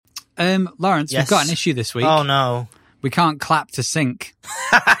Lawrence, Yes. we've got an issue this week. Oh, no. We can't clap to sync.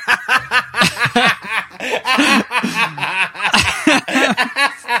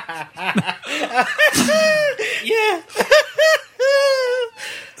 Yeah.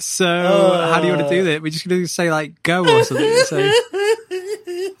 So, how do you want to do that? We're just going to say, like, go or something. So,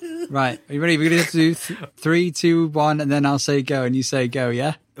 right. Are you ready? We're going to do 3, 2, 1, and then I'll say go, and you say go,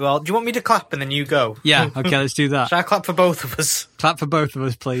 yeah? Well, do you want me to clap and then you go? Yeah, okay, let's do that. Shall I clap for both of us? Clap for both of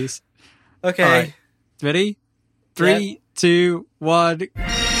us, please. Okay. All right. Ready? 3, 2, 1.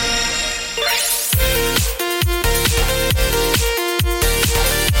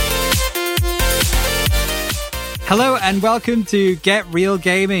 Hello and welcome to Get Real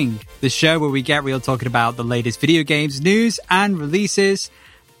Gaming, the show where we get real talking about the latest video games, news and releases.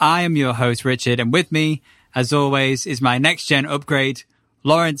 I am your host, Richard, and with me, as always, is my next-gen upgrade,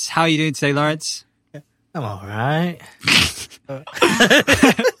 Lawrence. How are you doing today, Lawrence? I'm all right.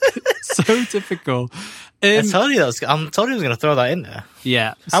 So typical. I told you I was going to throw that in there.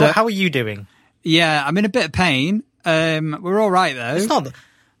 Yeah. How are you doing? Yeah, I'm in a bit of pain. We're all right, though. It's not...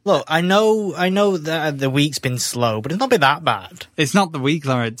 Look, I know that the week's been slow, but it's not been that bad. It's not the week,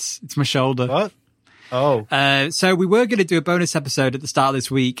 Lawrence. It's my shoulder. What? Oh. So we were going to do a bonus episode at the start of this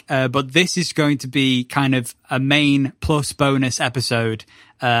week, but this is going to be kind of a main plus bonus episode,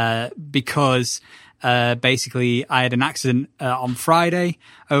 because basically I had an accident on Friday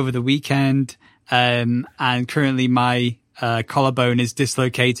over the weekend, and currently my collarbone is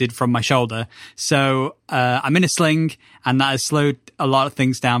dislocated from my shoulder. So I'm in a sling, and that has slowed a lot of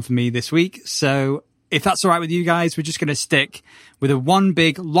things down for me this week. So if that's all right with you guys, we're just going to stick with a one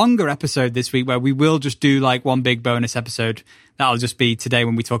big longer episode this week where we will just do like one big bonus episode. That'll just be today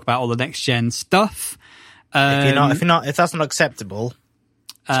when we talk about all the next gen stuff. If that's not acceptable,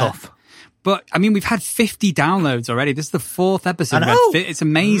 tough. But I mean, we've had 50 downloads already. This is the 4th episode. It's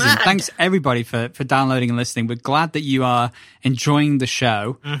amazing. Mad. Thanks everybody for downloading and listening. We're glad that you are enjoying the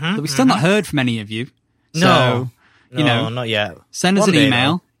show. We've still not heard from any of you. So, No, not yet. Send us One an day,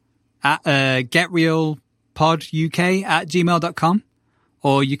 email at getrealpoduk@gmail.com,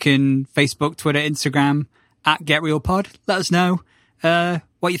 or you can Facebook, Twitter, Instagram at getrealpod. Let us know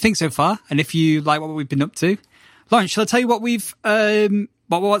what you think so far, and if you like what we've been up to. Lawrence, shall I tell you what we've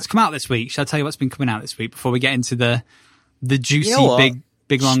what's come out this week? Shall I tell you what's been coming out this week before we get into the juicy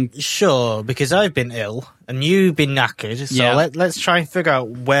big long? Sure, because I've been ill and you've been knackered, so let's try and figure out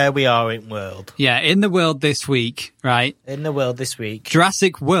where we are in world. Yeah, in the world this week, right? In the world this week,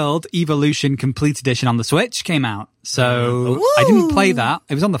 Jurassic World Evolution Complete Edition on the Switch came out. So I didn't play that.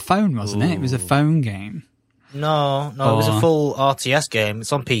 It was on the phone, wasn't it? It was a phone game. No, it was a full RTS game.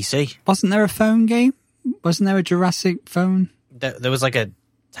 It's on PC. Wasn't there a phone game? Wasn't there a Jurassic phone? There was like a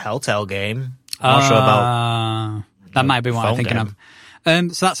Telltale game. I'm not sure about. That might be what I'm thinking of.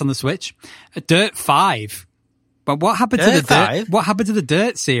 So that's on the Switch. Dirt 5. But what happened to the Dirt? What happened to the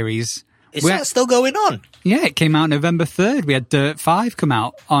Dirt series? Is that still going on? Yeah, it came out November 3rd. We had Dirt 5 come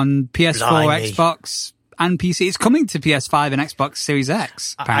out on PS4, Blimey. Xbox, and PC. It's coming to PS5 and Xbox Series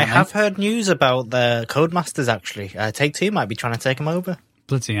X, apparently. I have heard news about the Codemasters, actually. Take-Two might be trying to take them over.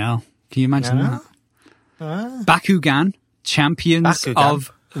 Bloody hell. Can you imagine that? Bakugan, Champions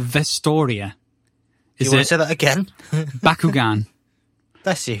of Vestoria. Do you want to say that again? Bakugan.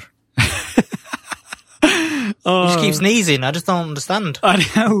 Bless you. You just keep sneezing. I just don't understand. I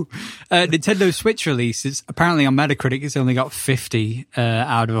know. Nintendo Switch releases. Apparently on Metacritic, it's only got 50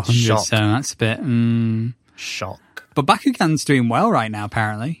 out of 100. Shock. So that's a bit... Shock. But Bakugan's doing well right now,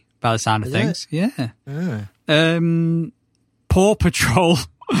 apparently, by the sound of things. Yeah. Paw Patrol,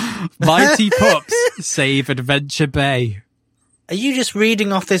 Mighty Pups, Save Adventure Bay. Are you just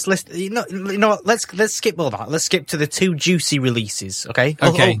reading off this list? You know what? Let's skip all that. Let's skip to the 2 juicy releases, okay?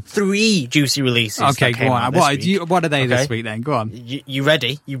 Okay. 3 juicy releases. Okay, go on. What are they this week then? Go on. You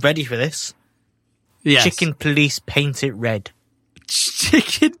ready? You ready for this? Yes. Chicken Police Paint It Red.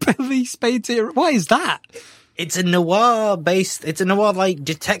 Chicken Police Paint It Red? What is that? It's a noir like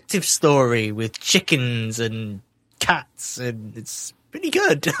detective story with chickens and cats, and it's pretty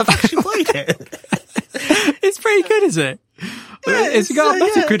good. I've actually played it. It's pretty good, is it? Yeah, has it got a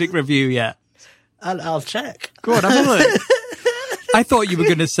Metacritic review yet? I'll check. Go on, have a look. I thought you were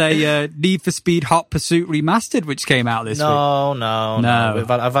going to say Need for Speed Hot Pursuit Remastered, which came out this week. No.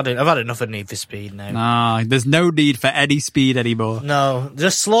 I've had enough of Need for Speed now. No, there's no need for any speed anymore. No,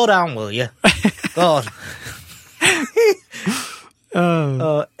 just slow down, will you? God.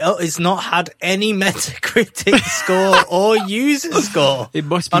 It's not had any Metacritic score or user score. It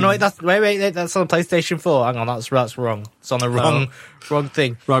must be. Oh no, wait, that's on PlayStation 4. Hang on, that's wrong. It's on the wrong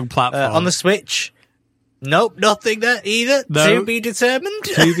thing. Wrong platform. On the Switch, Nope, nothing there either. No. To be determined.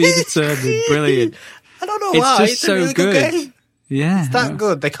 To be determined. Brilliant. I don't know It's why. just It's so a really good game. Yeah. It's that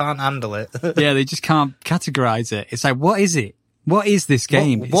good. They can't handle it. Yeah, they just can't categorize it. It's like, what is it? What is this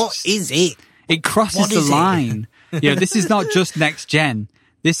game? What is it? It crosses What the is it? line. This is not just next gen.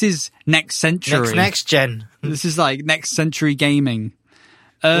 This is next century. Next gen. This is like next century gaming.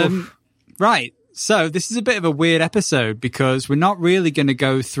 Right. So this is a bit of a weird episode because we're not really going to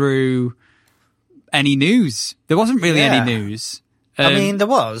go through any news. There wasn't really any news. I mean, there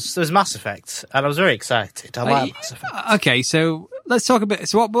was Mass Effect, and I was very excited. I like Mass Effect. Okay, so let's talk a bit.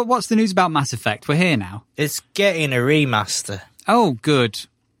 So what's the news about Mass Effect? We're here now. It's getting a remaster. Oh, good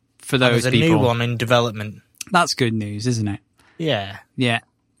for those There's a people. new one in development. That's good news, isn't it? Yeah, Yeah,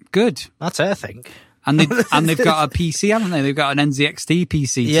 good. that's I think. And they've got a PC, haven't they? They've got an NZXT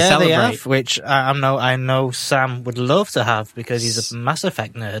PC to Yeah, celebrate. they have, which I know Sam would love to have because he's a Mass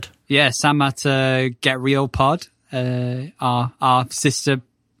Effect nerd. Yeah, Sam at Get Real Pod, our sister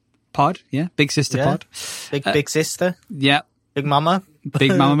pod. Yeah, big sister pod. Big sister, Yeah, big mama,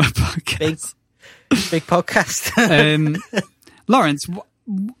 big mama podcast. big podcast. Lawrence,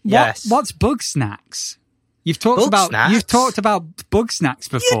 Yes. what's Bug Snacks? You've talked about Bug Snacks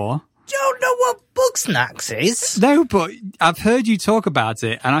before. Don't know what Bug Snacks is. No, but I've heard you talk about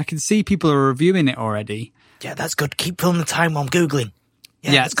it, and I can see people are reviewing it already. Yeah, that's good. Keep filling the time while I'm googling.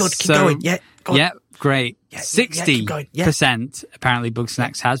 Yeah, Yeah, that's good. Keep so- going. Yeah, go on. Yeah, great. Yeah, 60% apparently Bug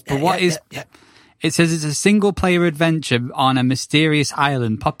Snacks has. But Yeah. it says it's a single player adventure on a mysterious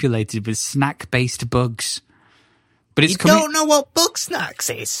island populated with snack based bugs. But it's You don't know what Bug Snacks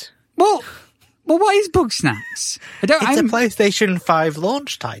is? Well, what is Bug Snacks? It's a PlayStation 5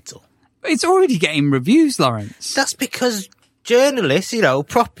 launch title. It's already getting reviews, Lawrence. That's because journalists,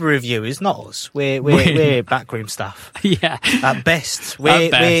 proper reviewers, not us. We're backroom staff. Yeah. At best.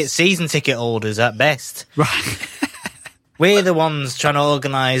 We're season ticket holders at best. Right. We're the ones trying to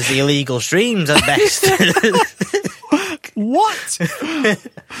organise the illegal streams at best. What?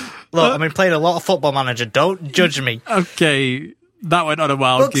 Look, I've been playing a lot of Football Manager. Don't judge me. Okay. That went on a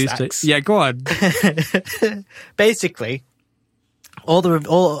wild Bug goose Snacks. chase. Yeah, go on. Basically, all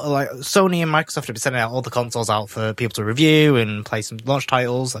Sony and Microsoft have been sending out all the consoles out for people to review and play some launch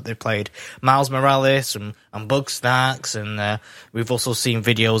titles. Like they've played Miles Morales and Bug Snacks, and we've also seen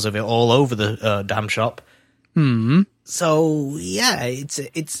videos of it all over the damn shop. So yeah, it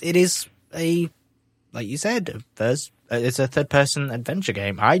is a, like you said, it's a third-person adventure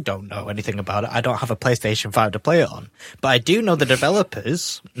game. I don't know anything about it. I don't have a PlayStation 5 to play it on, but I do know the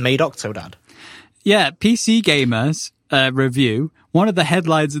developers made Octodad. Yeah, PC Gamers review. One of the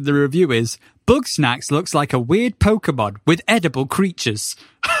headlines of the review is Bug Snacks looks like a weird Pokemon with edible creatures.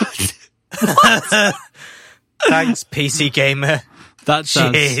 Thanks, PC Gamer. That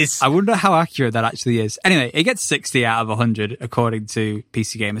sounds. Jeez. I wonder how accurate that actually is. Anyway, it gets 60 out of 100 according to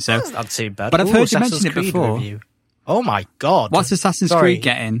PC Gamer. So That's not too bad. But I've heard you Assassin's mention it Creed before. review. Oh my god. What's Assassin's Creed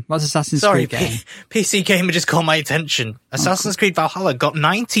getting? What's Assassin's Sorry, Creed getting? PC Gamer just caught my attention. Assassin's Creed Valhalla got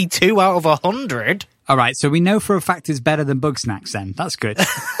 92 out of 100. All right, so we know for a fact it's better than Bug Snacks. Then that's good.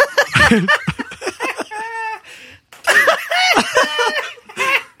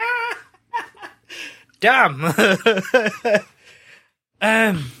 Damn.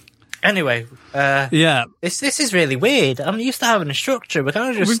 Anyway, Yeah, this is really weird. I'm used to having a structure. We're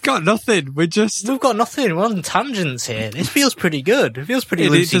kind of we've got nothing. We've got nothing. We're on tangents here. This feels pretty good. It feels pretty it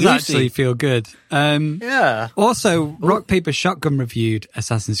does loosey-goosey. actually feel good. Yeah. Also, Rock Paper Shotgun reviewed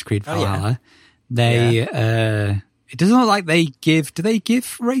Assassin's Creed Valhalla. It doesn't look like they give. Do they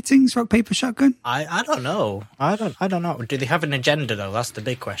give ratings? Rock Paper Shotgun? I don't know. I don't know. Do they have an agenda though? That's the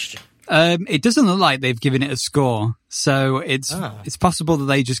big question. It doesn't look like they've given it a score, so it's possible that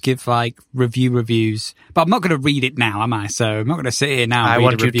they just give like reviews. But I'm not going to read it now, am I? So I'm not going to sit here now. And I read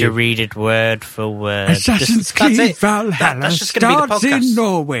want a you review. to read it word for word. Assassin's That's Creed it. Valhalla That's just going to be the starts in podcast.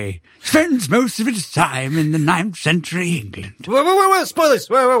 Norway, spends most of its time in the 9th century England. Whoa! Spoilers!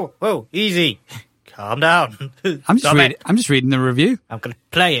 Whoa! Easy. Calm down. I'm just reading the review. I'm going to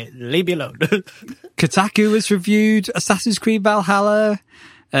play it. Leave me alone. Kotaku has reviewed Assassin's Creed Valhalla.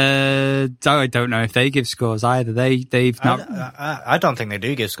 I don't know if they give scores either. They've not. I don't think they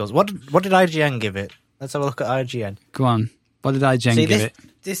do give scores. What did IGN give it? Let's have a look at IGN. Go on. What did IGN give it?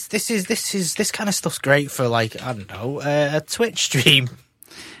 This kind of stuff's great for like, I don't know, a Twitch stream.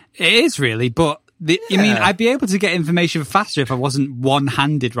 It is really, but I mean, I'd be able to get information faster if I wasn't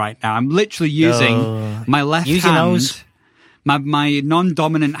one-handed right now. I'm literally using my left use your hand, nose. my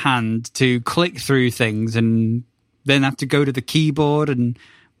non-dominant hand to click through things, and then have to go to the keyboard and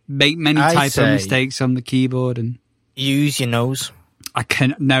make many typo mistakes on the keyboard. And use your nose. I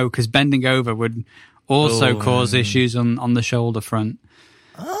can't, no, because bending over would also cause issues on the shoulder front.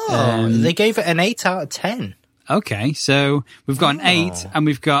 Oh, they gave it an 8 out of 10. Okay, so we've got an 8 and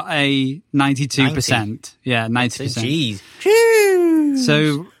we've got a 92%. Yeah, 90%. Jeez.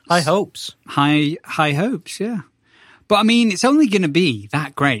 So high hopes. High hopes, yeah. But I mean, it's only going to be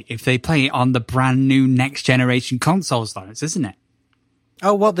that great if they play it on the brand new next generation consoles, though, isn't it?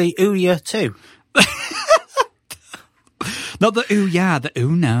 Oh, what, the Ouya 2? Not the ooh yeah, the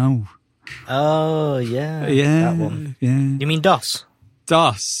ooh no. Oh, yeah. Yeah. That one. Yeah. You mean DOS?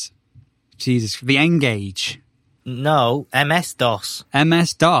 DOS. Jesus. The N-Gage. No, MS-DOS.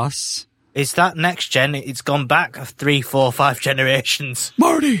 MS-DOS. It's that next gen. It's gone back 3, 4, 5 generations.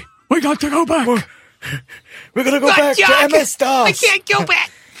 Marty, we got to go back. We're going to go back to MS-DOS. I can't go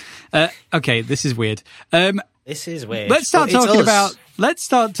back. Okay, this is weird. This is weird. Let's start talking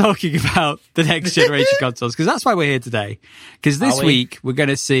about the next generation consoles, because that's why we're here today. Because this week we're going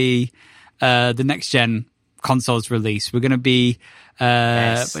to see the next gen consoles release. We're going to be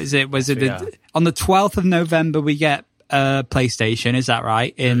Yes. on the 12th of November we get PlayStation, is that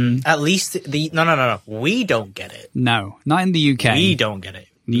right? At least no. We don't get it. No, not in the UK. We don't get it.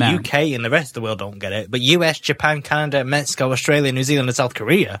 The No. UK and the rest of the world don't get it. But US, Japan, Canada, Mexico, Australia, New Zealand, and South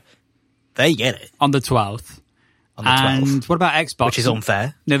Korea, they get it. On the 12th. On the 12th. And what about Xbox? Which is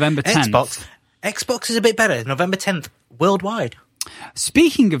unfair. November 10th. Xbox is a bit better. November 10th, worldwide.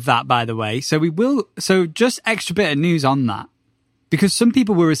 Speaking of that, by the way, so just extra bit of news on that. Because some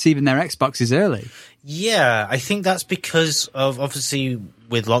people were receiving their Xboxes early. Yeah, I think that's because of, obviously,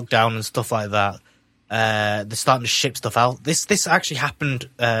 with lockdown and stuff like that, they're starting to ship stuff out. This actually happened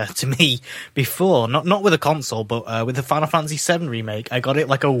to me before, not with a console, but with the Final Fantasy VII remake. I got it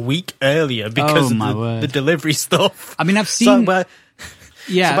like a week earlier because of the delivery stuff. I mean, I've seen... So,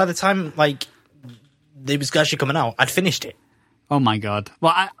 yeah. So by the time, like, it was actually coming out, I'd finished it. Oh my God.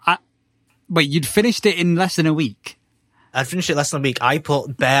 Well, wait, you'd finished it in less than a week? I'd finished it less than a week. I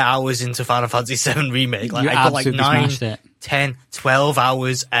put bare hours into Final Fantasy VII Remake. Like, You I put like absolutely 9, 10, 12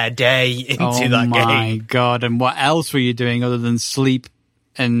 hours a day into that game. Oh my God. And what else were you doing other than sleep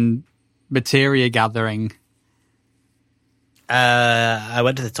and materia gathering? I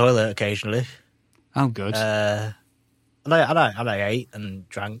went to the toilet occasionally. Oh, good. And I ate and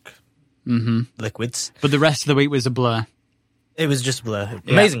drank liquids. But the rest of the week was a blur. It was just a blur.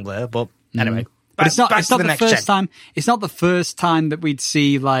 Amazing blur, but anyway. But it's not the next first gen. time. It's not the first time that we'd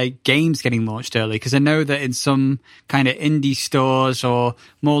see like games getting launched early. Because I know that in some kind of indie stores or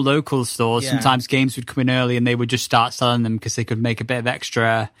more local stores, sometimes games would come in early and they would just start selling them because they could make a bit of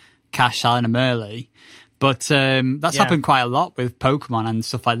extra cash selling them early. But that's happened quite a lot with Pokemon and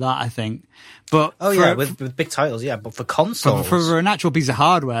stuff like that, I think. But with big titles, yeah. But for consoles, for an actual piece of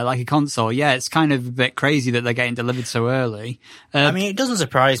hardware like a console, it's kind of a bit crazy that they're getting delivered so early. I mean, it doesn't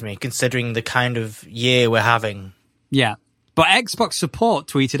surprise me considering the kind of year we're having. Yeah, but Xbox Support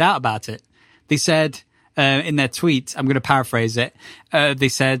tweeted out about it. They said in their tweet, I'm going to paraphrase it. They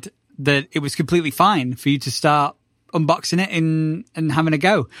said that it was completely fine for you to start unboxing it and having a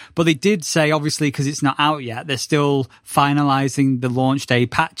go. But they did say, obviously, because it's not out yet, they're still finalizing the launch day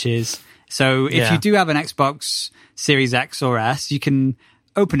patches. So if you do have an Xbox Series X or S, you can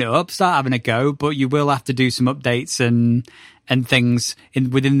open it up, start having a go, but you will have to do some updates and things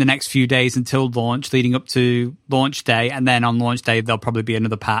within the next few days until launch, leading up to launch day. And then on launch day, there'll probably be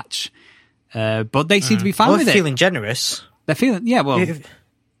another patch. But they seem to be fine with it. Feeling generous. They're feeling, If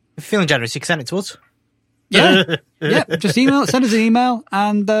feeling generous, you can send it to us. Yeah, just send us an email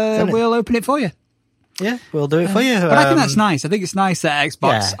and we'll open it for you. Yeah, we'll do it for you. But I think that's nice. I think it's nice that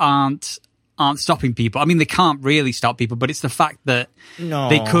Xbox aren't stopping people. I mean, they can't really stop people, but it's the fact that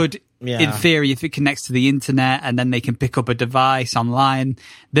they could, in theory, if it connects to the internet and then they can pick up a device online,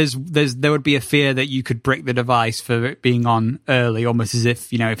 there would be a fear that you could brick the device for it being on early, almost as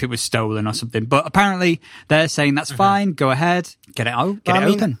if, if it was stolen or something. But apparently they're saying that's fine. Go ahead, get it out,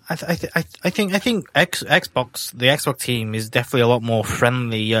 open. I think Xbox, the Xbox team is definitely a lot more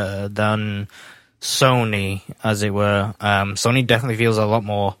friendlier than Sony, as it were. Sony definitely feels a lot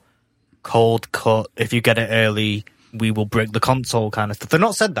more cold cut. If you get it early, we will break the console kind of stuff. They've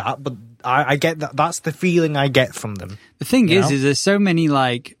not said that, but I get that. That's the feeling I get from them. The thing is there's so many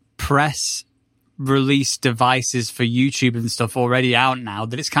like press release devices for YouTube and stuff already out now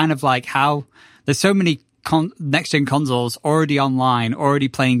that it's kind of like how there's so many next gen consoles already online, already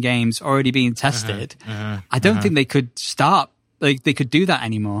playing games, already being tested. I don't think they could start, like they could do that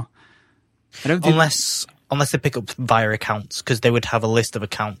anymore. I don't think unless they pick up via accounts, because they would have a list of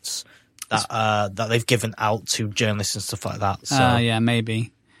accounts that they've given out to journalists and stuff like that. So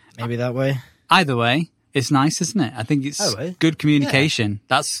maybe that way. Either way, It's nice, isn't it? I think it's Oh, good communication. Yeah.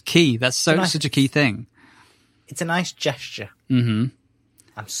 That's key. That's such a key thing. It's a nice gesture. Mm-hmm.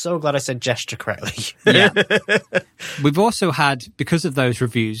 I'm so glad I said gesture correctly. Yeah. We've also had, because of those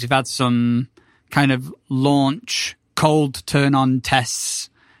reviews, we've had some kind of launch cold turn-on tests,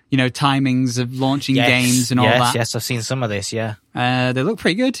 you know, timings of launching games and all that. Yes, I've seen some of this, yeah. They look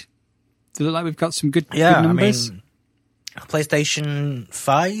pretty good. They look like we've got some good numbers. I mean, PlayStation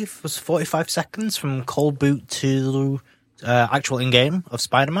 5 was 45 seconds from cold boot to actual in-game of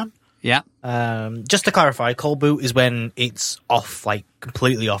Spider-Man. Yeah. Just to clarify, cold boot is when it's off, like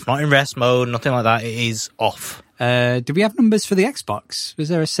completely off, not in rest mode, nothing like that. It is off. Do we have numbers for the Xbox? Was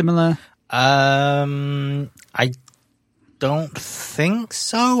there a similar? I don't think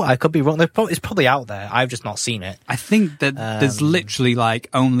so. I could be wrong. It's probably out there. I've just not seen it. I think that there's literally like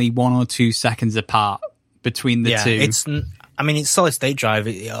only 1 or 2 seconds apart between the two. It's solid state drive.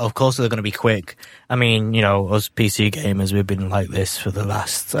 Of course, they're going to be quick. I mean, you know, us PC gamers, we've been like this for the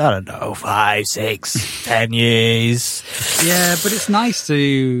last, 5, 6, 10 years. Yeah, but it's nice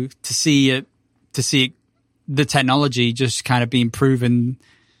to see the technology just kind of being proven.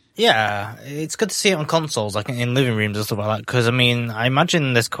 Yeah, it's good to see it on consoles, like in living rooms and stuff like that. Because, I mean, I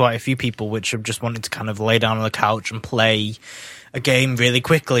imagine there's quite a few people which have just wanted to kind of lay down on the couch and play a game really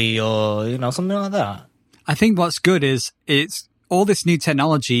quickly or, you know, something like that. I think what's good is it's all this new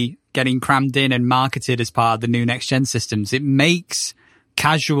technology getting crammed in and marketed as part of the new next-gen systems. It makes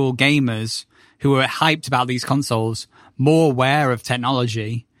casual gamers who are hyped about these consoles more aware of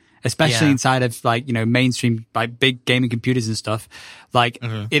technology, especially inside of, like, you know, mainstream, like big gaming computers and stuff. Like,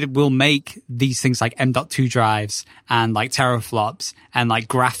 it will make these things like M.2 drives and like teraflops and like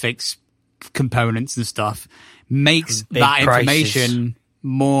graphics components and stuff makes that information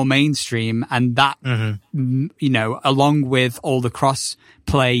more mainstream, and that, you know, along with all the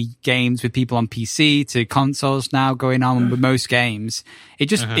cross-play games with people on PC to consoles now going on with most games, it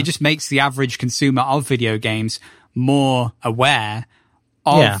just makes the average consumer of video games more aware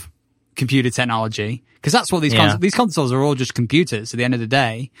of computer technology, because that's what these consoles are all just computers at the end of the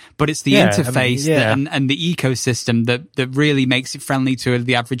day. But it's the interface and the ecosystem that really makes it friendly to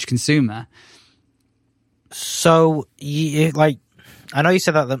the average consumer. So, I know you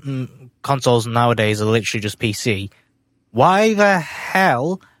said that the consoles nowadays are literally just PC. Why the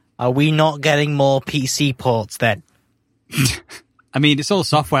hell are we not getting more PC ports then? I mean, it's all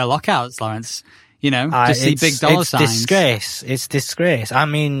software lockouts, Lawrence. You know, just see big dollar signs. It's disgrace. I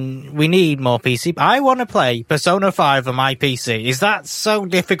mean, we need more PC. I want to play Persona 5 on my PC. Is that so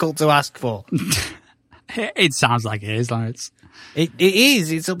difficult to ask for? It sounds like it is, Lawrence. It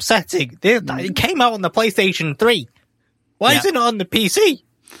is. It's upsetting. It came out on the PlayStation 3. Why is it not on the PC?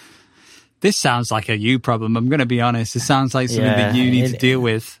 This sounds like a you problem. I'm going to be honest. It sounds like something that you need to deal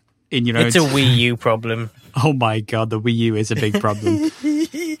with in your own. It's a Wii U problem. Oh my God, the Wii U is a big problem.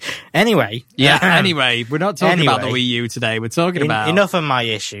 Anyway. Anyway, we're not talking about the Wii U today. We're talking about... Enough of my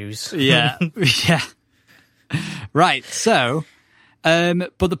issues. Yeah. Right, so... but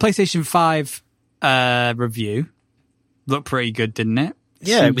the PlayStation 5 review looked pretty good, didn't it?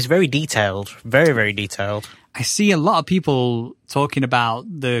 Yeah, it was very detailed. Very, very detailed. I see a lot of people talking about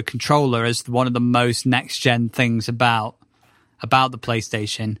the controller as one of the most next-gen things about the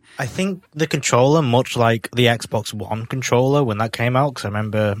PlayStation. I think the controller, much like the Xbox One controller when that came out, because I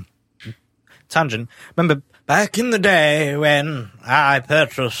remember... Tangent. Remember back in the day when I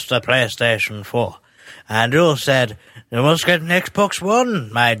purchased a PlayStation 4, and you said, "You must get an Xbox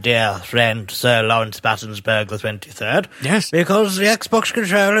One, my dear friend, Sir Lawrence Battensburg the 23rd. Yes. Because the Xbox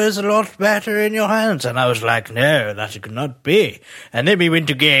controller is a lot better in your hands." And I was like, "No, that could not be." And then we went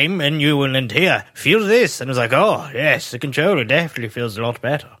to game, and you went, "Here, feel this." And I was like, "Oh, yes, the controller definitely feels a lot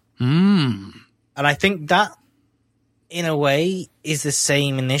better." And I think that, in a way, is the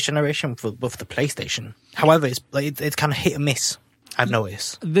same in this generation with the PlayStation. However, it's kind of hit and miss. I've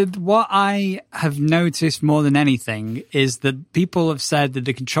noticed. What I have noticed more than anything is that people have said that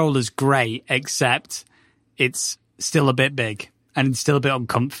the controller's great, except it's still a bit big and it's still a bit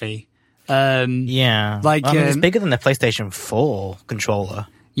uncomfy. It's bigger than the PlayStation 4 controller.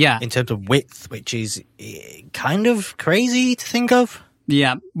 Yeah. In terms of width, which is kind of crazy to think of.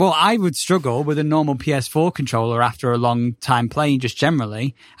 Yeah. Well, I would struggle with a normal PS4 controller after a long time playing, just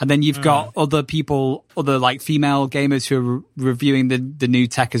generally. And then you've got other like female gamers who are reviewing the new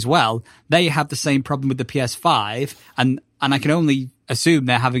tech as well. They have the same problem with the PS5, and I can only assume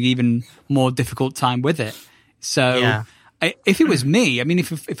they're having even more difficult time with it. So if it was me, I mean,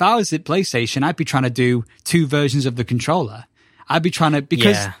 if I was at PlayStation, I'd be trying to do 2 versions of the controller. I'd be trying to,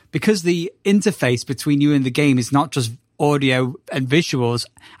 because the interface between you and the game is not just audio and visuals,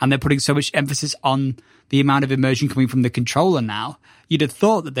 and they're putting so much emphasis on the amount of immersion coming from the controller now, you'd have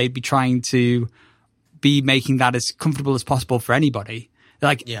thought that they'd be trying to be making that as comfortable as possible for anybody.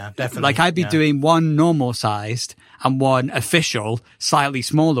 Like, yeah, definitely. Like I'd be doing one normal sized and one official, slightly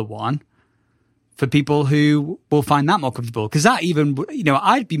smaller one for people who will find that more comfortable. Because that even,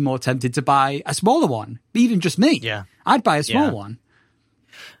 I'd be more tempted to buy a smaller one, even just me. Yeah, I'd buy a small one.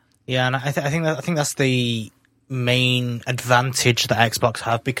 Yeah, and I think that's the main advantage that Xbox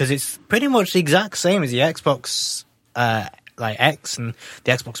have, because it's pretty much the exact same as the Xbox X and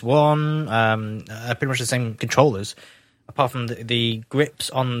the Xbox One. Pretty much the same controllers, apart from the grips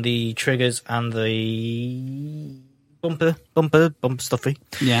on the triggers and the bumper stuffy.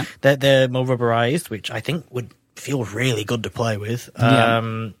 Yeah, they're more rubberized, which I think would feel really good to play with.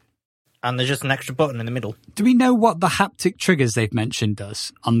 And there's just an extra button in the middle. Do we know what the haptic triggers they've mentioned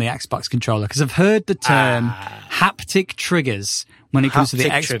does on the Xbox controller? Because I've heard the term haptic triggers when it comes to the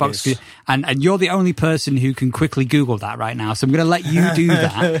Xbox. Triggers. And you're the only person who can quickly Google that right now. So I'm going to let you do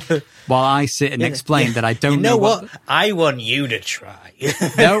that while I sit and explain that I don't know. You know what? I want you to try.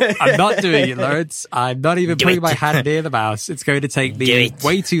 No, I'm not doing it, Lawrence. I'm not even putting my hand near the mouse. It's going to take me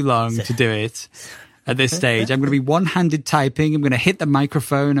way too long to do it. At this stage, I'm going to be one-handed typing. I'm going to hit the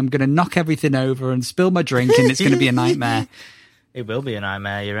microphone. I'm going to knock everything over and spill my drink, and it's going to be a nightmare. It will be a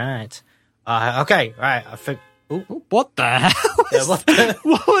nightmare. You're right. Okay, right. What the hell?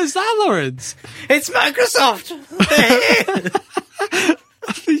 What was that, Lawrence? It's Microsoft.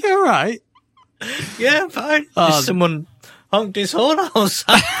 You're right. Yeah, fine. Someone honked his horn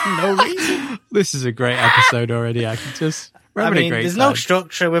outside for no reason. This is a great episode already. I can just. There's no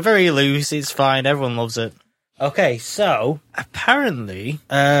structure. We're very loose. It's fine. Everyone loves it. Okay, so apparently,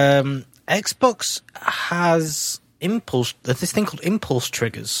 Xbox has this thing called impulse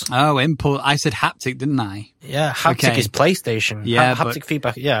triggers. Oh, impulse. I said haptic, didn't I? Yeah, haptic is PlayStation. Yeah, haptic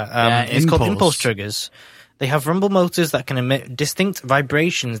feedback. Yeah, it's called impulse triggers. They have rumble motors that can emit distinct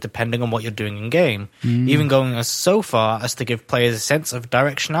vibrations depending on what you're doing in game, even going so far as to give players a sense of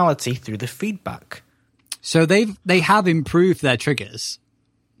directionality through the feedback. So they have improved their triggers.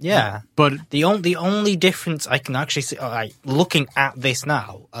 Yeah, but the only difference I can actually see, looking at this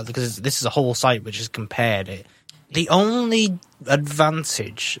now, because this is a whole site which has compared it. The only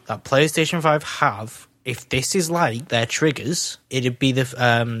advantage that PlayStation 5 have, if this is like their triggers, it'd be the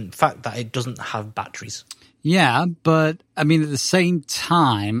fact that it doesn't have batteries. Yeah, but I mean, at the same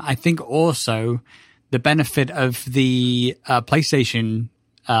time, I think also the benefit of the PlayStation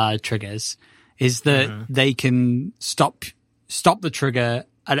triggers is that they can stop the trigger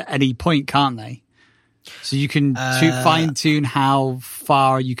at any point, can't they? So you can fine tune how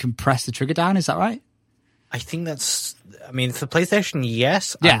far you can press the trigger down. Is that right? I think for PlayStation,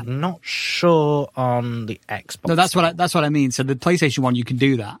 yes. Yeah. I'm not sure on the Xbox. No, that's what I mean. So the PlayStation one, you can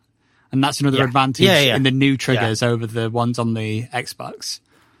do that, and that's another advantage in the new triggers over the ones on the Xbox.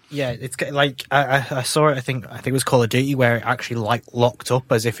 Yeah, it's like I saw it. I think it was Call of Duty where it actually locked up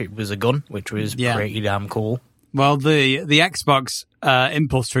as if it was a gun, which was pretty damn cool. Well, the Xbox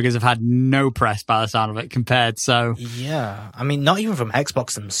impulse triggers have had no press by the sound of it compared. So yeah, I mean, not even from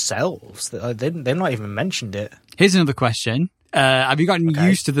Xbox themselves. They've not even mentioned it. Here's another question: have you gotten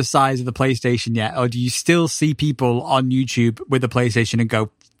used to the size of the PlayStation yet, or do you still see people on YouTube with the PlayStation and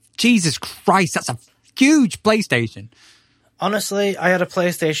go, "Jesus Christ, that's a huge PlayStation"? Honestly, I had a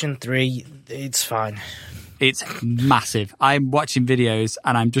PlayStation 3. It's fine. It's massive. I'm watching videos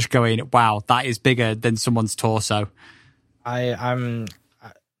and I'm just going, wow, that is bigger than someone's torso. What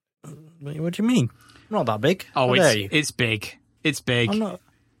do you mean? I'm not that big. Oh, it's big. It's big.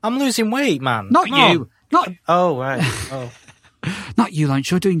 I'm losing weight, man. Not you. Oh, right. Oh. Not you,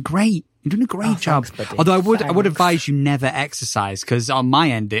 Lawrence. You're doing great. You're doing a great job. Thanks, although I would advise you never exercise, because on my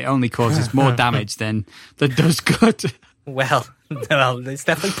end, it only causes more damage than does good. Well, it's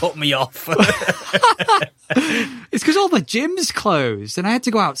definitely put me off. It's because all the gyms closed, and I had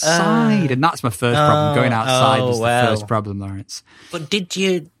to go outside, and that's my first problem. Going outside was the first problem, Lawrence. But did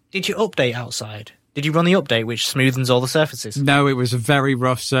you update outside? Did you run the update which smoothens all the surfaces? No, it was a very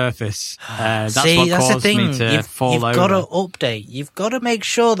rough surface. That's what caused me to fall over. You've got to update. You've got to make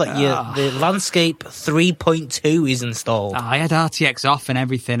sure that the Landscape 3.2 is installed. I had RTX off and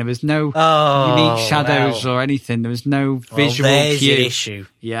everything. There was no unique shadows or anything. There was no visual cue. The issue.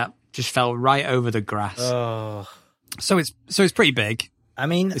 Yeah, just fell right over the grass. Oh. So it's pretty big. I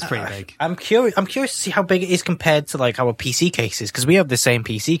mean, it's pretty big. I'm curious to see how big it is compared to like our PC cases, because we have the same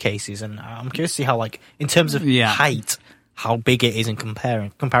PC cases, and I'm curious to see how, like, in terms of height, how big it is in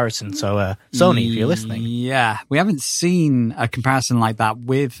comparison. So, Sony, if you're listening. Yeah, we haven't seen a comparison like that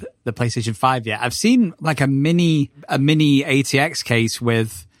with the PlayStation 5 yet. I've seen like a mini ATX case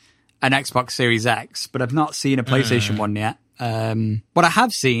with an Xbox Series X, but I've not seen a PlayStation one yet. What I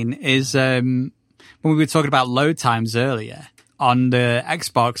have seen is when we were talking about load times earlier, on the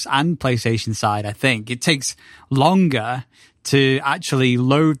Xbox and PlayStation side, I think it takes longer to actually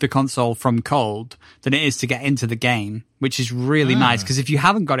load the console from cold than it is to get into the game, which is really nice, because if you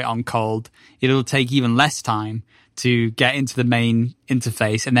haven't got it on cold, it'll take even less time to get into the main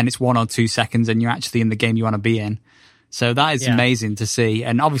interface, and then it's 1 or 2 seconds and you're actually in the game you want to be in. So that is amazing to see.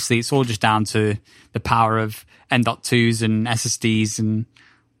 And obviously it's all just down to the power of N.2s and SSDs and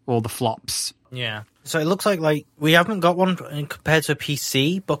all the flops. Yeah. So it looks like we haven't got one compared to a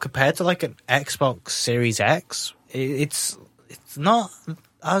PC, but compared to like an Xbox Series X, it's not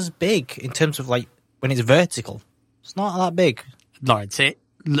as big in terms of like when it's vertical. It's not that big. Lawrence,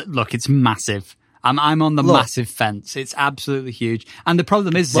 look, it's massive. I'm on the massive fence. It's absolutely huge. And the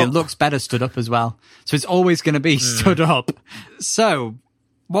problem is it looks better stood up as well. So it's always going to be stood up. So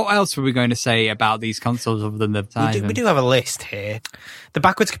what else were we going to say about these consoles other than the time? We do have a list here. The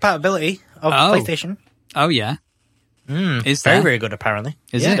backwards compatibility of PlayStation. Oh, yeah. Is very, there? very good, apparently.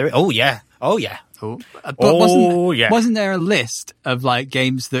 Is it? Oh, yeah. Oh, yeah. Cool. But wasn't there a list of like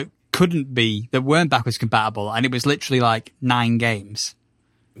games that weren't backwards compatible, and it was literally like 9 games?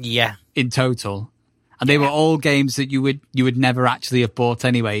 Yeah. In total. And they were all games that you would never actually have bought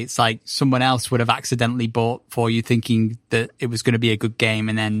anyway. It's like someone else would have accidentally bought for you thinking that it was going to be a good game,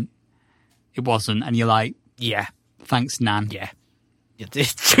 and then it wasn't. And you're like, yeah, thanks, Nan. Yeah.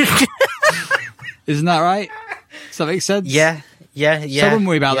 Isn't that right? Does that make sense? Yeah. So don't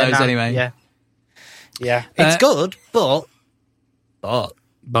worry about those anyway. Yeah. It's good, but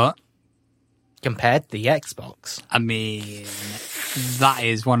compared to the Xbox, I mean, that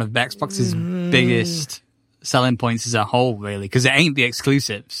is one of Xbox's biggest selling points as a whole, really, because it ain't the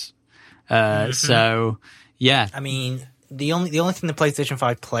exclusives. So, yeah. I mean, the only thing the PlayStation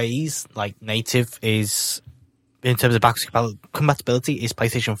 5 plays like native is, in terms of backwards compatibility, is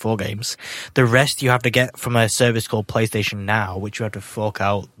PlayStation 4 games. The rest you have to get from a service called PlayStation Now, which you have to fork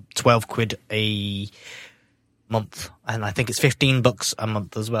out £12 a month, and I think it's $15 a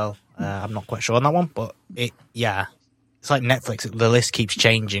month as well. I'm not quite sure on that one, but it's like Netflix. The list keeps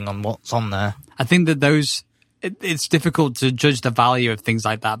changing on what's on there. I think that it's difficult to judge the value of things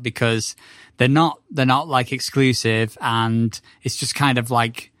like that because they're not like exclusive, and it's just kind of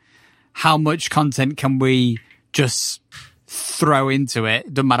like how much content can we just throw into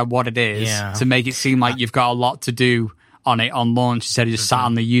it, doesn't matter what it is, to make it seem like you've got a lot to do on it on launch instead of just sat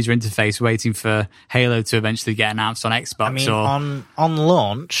on the user interface waiting for Halo to eventually get announced on Xbox. I mean, on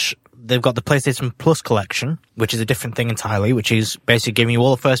launch, they've got the PlayStation Plus collection, which is a different thing entirely, which is basically giving you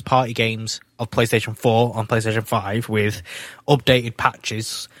all the first-party games of PlayStation 4 on PlayStation 5 with updated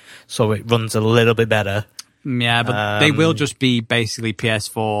patches, so it runs a little bit better. Yeah, but they will just be basically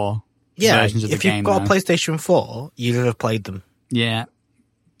PS4 versions of the game. If you've got a PlayStation 4, you would have played them. Yeah.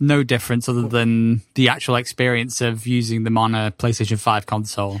 No difference other than the actual experience of using them on a PlayStation 5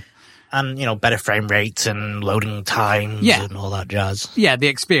 console. And, better frame rates and loading times and all that jazz. Yeah, the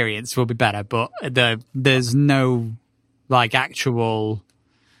experience will be better, but there's no, actual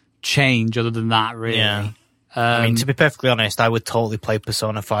change other than that, really. Yeah. I mean, to be perfectly honest, I would totally play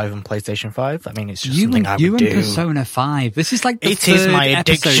Persona 5 on PlayStation 5. I mean, it's just something I would do. You and Persona 5. This is like the third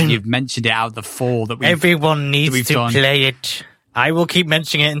episode you've mentioned it out of the 4 that we've Everyone needs to play it. I will keep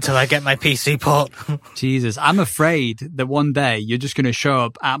mentioning it until I get my PC port. Jesus, I'm afraid that one day you're just going to show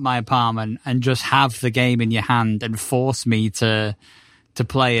up at my apartment and just have the game in your hand and force me to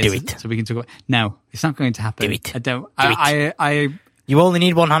play it. Do it. So we can talk about. No, it's not going to happen. Do it. I don't. I You only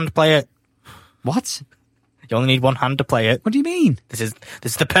need one hand to play it. What? You only need one hand to play it. What do you mean? This is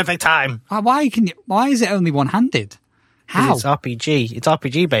the perfect time. Why is it only one-handed? How? It's RPG. It's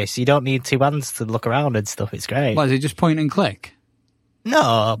RPG based. You don't need 2 hands to look around and stuff. It's great. What, is it just point and click?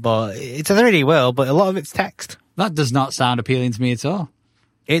 No, but it's a 3D world, but a lot of it's text. That does not sound appealing to me at all.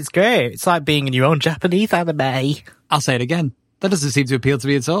 It's great. It's like being in your own Japanese anime. I'll say it again. That doesn't seem to appeal to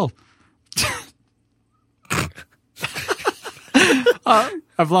me at all.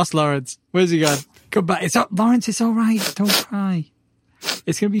 I've lost Lawrence. Where's he gone? Come back. Lawrence, it's all right. Don't cry.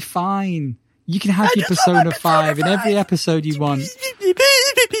 It's going to be fine. You can have your Persona 5 in every episode you want.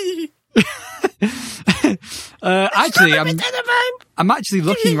 Actually, I'm actually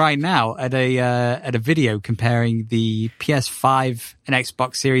looking right now at a video comparing the PS5 and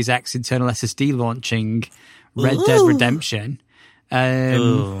Xbox Series X internal SSD launching Red Dead Redemption.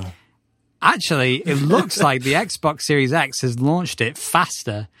 Actually, it looks like the Xbox Series X has launched it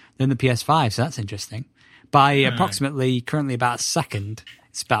faster than the PS5, so that's interesting. By approximately, currently about a second.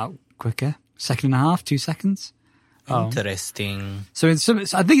 It's about quicker. 1.5, 2 seconds. Interesting. So I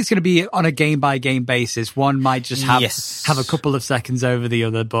think it's going to be on a game-by-game basis. One might just have a couple of seconds over the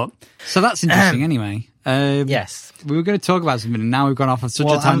other, but so that's interesting anyway. Yes, we were going to talk about something, and now we've gone off on such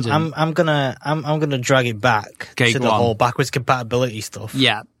a tangent. I'm gonna drag it back to the whole backwards compatibility stuff.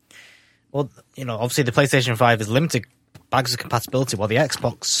 Yeah. Well, obviously the PlayStation 5 is limited backwards compatibility, while the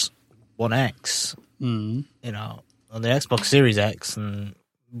Xbox One X, on the Xbox Series X and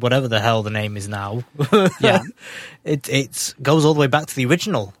whatever the hell the name is now, it goes all the way back to the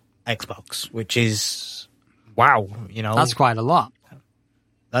original Xbox, which is wow. That's quite a lot.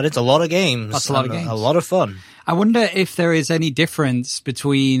 That is a lot of games. That's a lot of games. A lot of fun. I wonder if there is any difference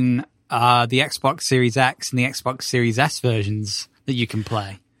between the Xbox Series X and the Xbox Series S versions that you can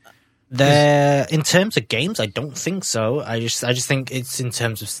play. In terms of games, I don't think so. I just think it's in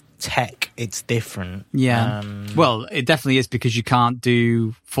terms of tech, it's different. Yeah. Well, it definitely is because you can't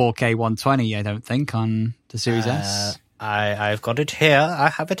do 4K 120, I don't think, on the Series S. I've got it here. I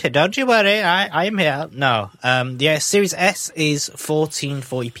have it here. Don't you worry. I am here. No. The Series S is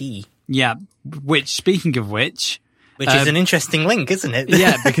 1440p. Yeah. Speaking of which is an interesting link, isn't it?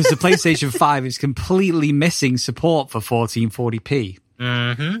 Yeah, because the PlayStation 5 is completely missing support for 1440p.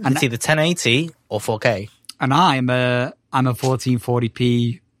 Mm-hmm. And it's either 1080 or 4K. And I'm a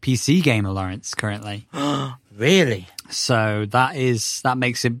 1440p PC gamer, Lawrence, currently. Really? So that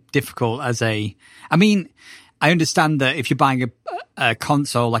makes it difficult I understand that if you're buying a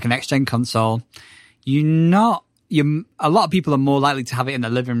console, like a next-gen console, a lot of people are more likely to have it in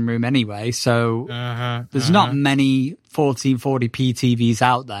their living room anyway, so there's not many 1440p TVs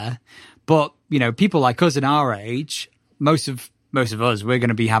out there. But, people like us in our age, most of us, we're going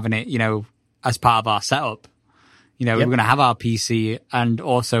to be having it, as part of our setup. We're going to have our PC and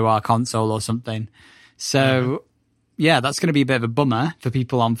also our console or something. So, that's going to be a bit of a bummer for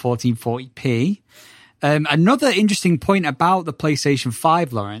people on 1440p. Another interesting point about the PlayStation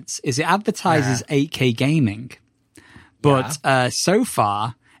 5, Lawrence, is it advertises 8K gaming. But so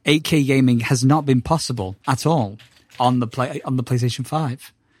far, 8K gaming has not been possible at all on the PlayStation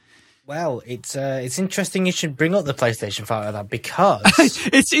 5. Well, it's interesting you should bring up the PlayStation 5 at that because...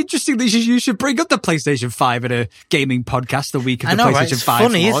 It's interesting that you should bring up the PlayStation 5 at a gaming podcast the week of the PlayStation 5 right? It's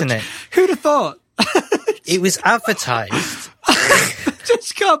funny, launch. Isn't it? Who'd have thought? It was advertised...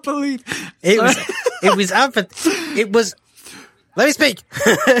 Just can't believe it was let me speak.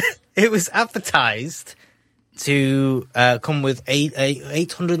 It was advertised to come with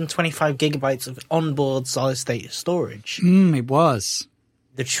 825 gigabytes of onboard solid state storage. It was.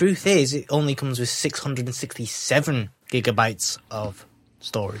 The truth is it only comes with 667 gigabytes of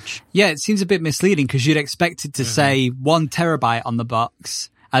storage. Yeah, it seems a bit misleading because you'd expect it to say 1 terabyte on the box,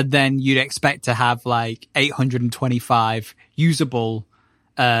 and then you'd expect to have like 825 usable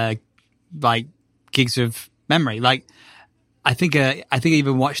gigs of memory. Like, I think I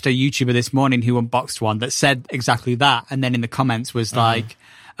even watched a YouTuber this morning who unboxed one that said exactly that, and then in the comments was like,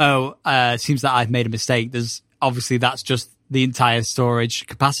 it seems that I've made a mistake. That's just the entire storage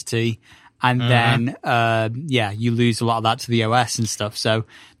capacity, and then you lose a lot of that to the OS and stuff. So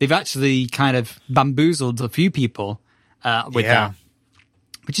they've actually kind of bamboozled a few people with that,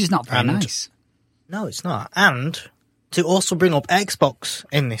 which is not very nice. No, it's not. And to also bring up Xbox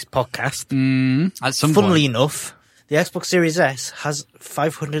in this podcast, funnily enough, the Xbox Series S has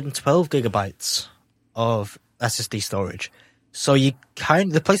 512 gigabytes of SSD storage. So the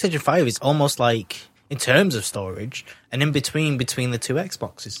PlayStation 5 is almost like, in terms of storage, an in-between between the two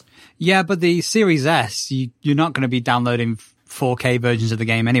Xboxes. Yeah, but the Series S, you're not going to be downloading 4K versions of the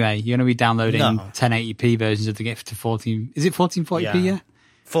game anyway. You're going to be downloading 1080p versions of the game to 14... Is it 1440p, yeah?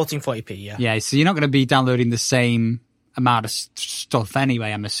 1440p, yeah. Yeah, so you're not going to be downloading the same amount of stuff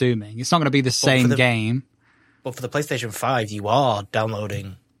anyway, I'm assuming. It's not going to be the same game. But for the PlayStation 5, you are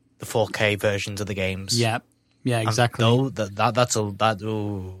downloading the 4K versions of the games. Yeah, exactly.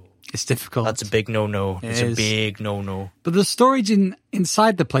 It's difficult. That's a big no-no. It's a big no-no. But the storage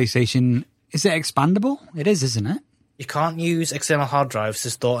inside the PlayStation, is it expandable? It is, isn't it? You can't use external hard drives to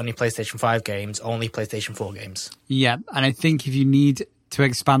store any PlayStation 5 games, only PlayStation 4 games. Yeah, and I think if you need to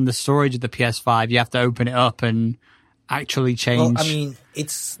expand the storage of the PS5, you have to open it up and actually change. Well,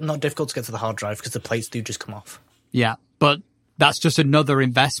 it's not difficult to get to the hard drive because the plates do just come off. Yeah, but that's just another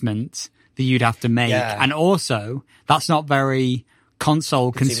investment that you'd have to make. Yeah. And also, that's not very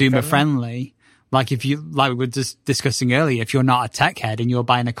console consumer friendly. Like we were just discussing earlier, if you're not a tech head and you're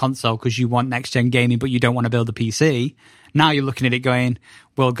buying a console because you want next gen gaming but you don't want to build a PC, Now you're looking at it going,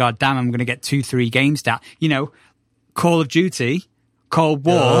 well, goddamn, I'm going to get 2-3 games down. You know, Call of Duty, Cold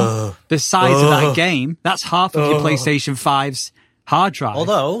War, the size of that game, that's half of your PlayStation 5's hard drive.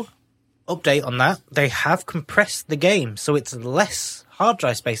 Although, update on that, they have compressed the game, so it's less hard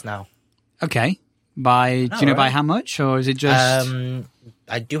drive space now. Okay. Do you know by how much, or is it just...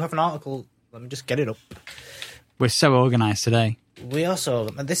 I do have an article. Let me just get it up. We're so organized today. We also...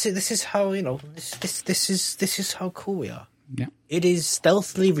 This is how, you know, this is how cool we are. Yeah. It is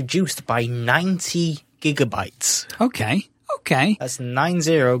stealthily reduced by 90 gigabytes. Okay. That's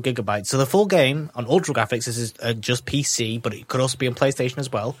 90 gigabytes. So the full game on Ultra Graphics, this is just PC, but it could also be on PlayStation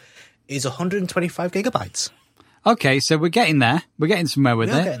as well, is 125 gigabytes. Okay, so we're getting there. We're getting somewhere with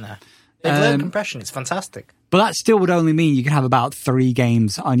it. We're getting there. They've learned compression. It's fantastic. But that still would only mean you can have about 3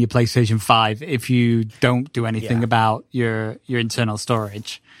 games on your PlayStation 5 if you don't do anything about your internal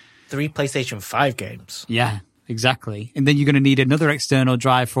storage. 3 PlayStation 5 games. Yeah, exactly. And then you're going to need another external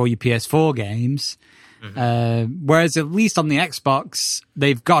drive for all your PS4 games. Whereas at least on the Xbox,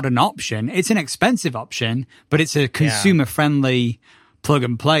 they've got an option. It's an expensive option, but it's a consumer-friendly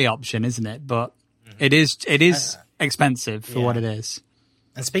plug-and-play option, isn't it? But it is expensive for what it is.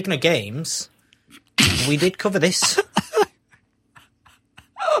 And speaking of games, we did cover this.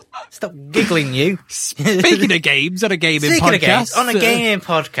 Stop giggling, you. Speaking of games, on a gaming podcast. Games, on a gaming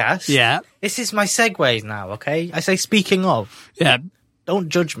podcast. Yeah. This is my segues now, okay? I say speaking of. Yeah. Don't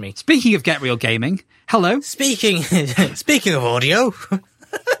judge me. Speaking of Get Real Gaming, hello. Speaking of audio.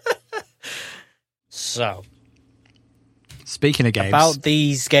 So. Speaking of games. About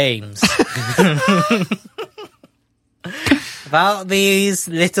these games. About these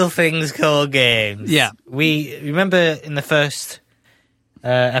little things called games. Yeah. We remember in the first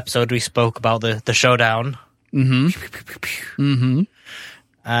episode we spoke about the showdown. We spoke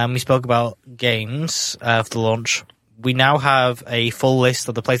about games for the launch. We now have a full list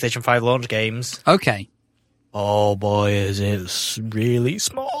of the PlayStation 5 launch games. Okay. Oh boy, is it really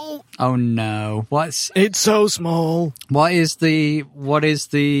small. Oh no. It's so small. What's the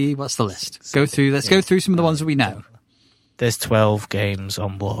list? Let's go through some of the ones that we know. There's 12 games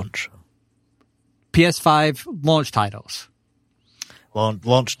on launch. PS5 launch titles.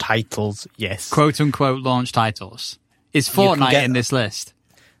 Launch titles, yes. Quote unquote launch titles. Is Fortnite in this list?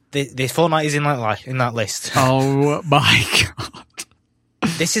 This Fortnite is in that list. Oh my god.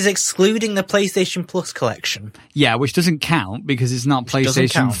 This is excluding the PlayStation Plus collection. Yeah, which doesn't count because it's not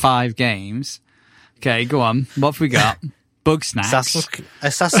PlayStation 5 games. Okay, go on. What have we got? Bugsnax.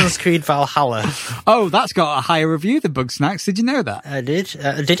 Assassin's Creed Valhalla. Oh, that's got a higher review than Bugsnax. Did you know that? I did.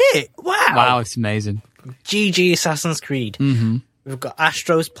 Did it? Wow. Wow, it's amazing. GG Assassin's Creed. We've got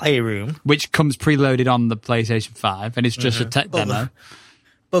Astro's Playroom. Which comes preloaded on the PlayStation 5 and it's just a tech demo.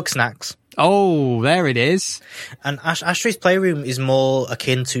 Bugsnax. Oh, there it is. And Astro's Playroom is more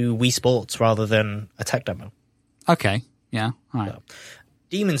akin to Wii Sports rather than a tech demo. Okay. Yeah. All right.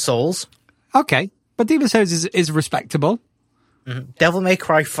 Demon Souls. Okay. But Demon Souls is respectable. Devil May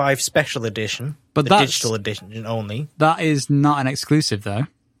Cry 5 Special Edition. But the digital edition only. That is not an exclusive, though.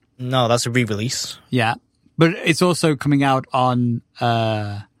 No, that's a re-release. Yeah. But it's also coming out on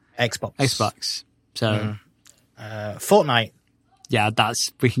Xbox. So Fortnite. Yeah,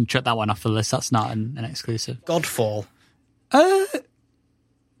 we can check that one off the list. That's not an exclusive. Godfall.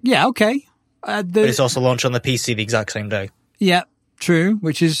 Yeah, okay. But it's also launched on the PC the exact same day. Yeah, true.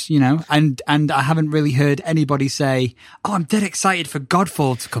 Which is, and I haven't really heard anybody say, "Oh, I'm dead excited for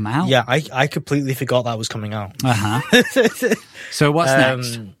Godfall to come out." Yeah, I completely forgot that was coming out. So what's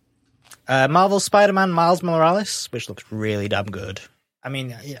next? Marvel Spider-Man Miles Morales, which looks really damn good. I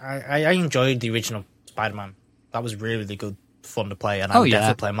mean, I enjoyed the original Spider-Man. That was really, really good fun to play, and I would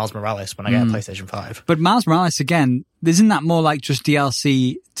definitely play Miles Morales when I get a PlayStation 5. But Miles Morales, again, isn't that more like just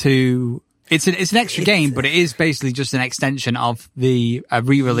DLC to... It's an extra game, but it is basically just an extension of the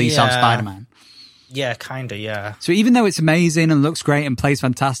re-release of Spider-Man. Yeah, kind of, yeah. So even though it's amazing and looks great and plays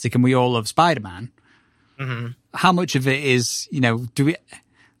fantastic and we all love Spider-Man, how much of it is, do we...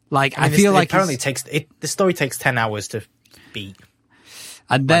 Like, I feel like... Apparently the story takes 10 hours to beat.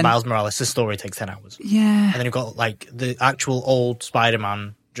 And then Miles Morales, the story takes 10 hours. Yeah. And then you've got, like, the actual old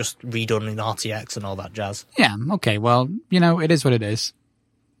Spider-Man just redone in RTX and all that jazz. Yeah, okay, well, it is what it is.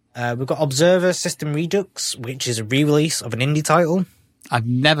 We've got Observer System Redux, which is a re-release of an indie title. I've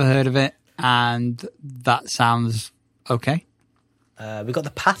never heard of it, and that sounds okay. We've got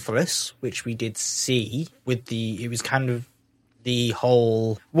The Pathless, which we did see it was kind of the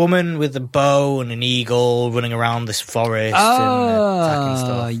whole woman with a bow and an eagle running around this forest and attacking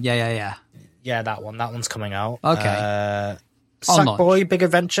stuff. Yeah. Yeah, that one. That one's coming out. Okay. Sackboy Big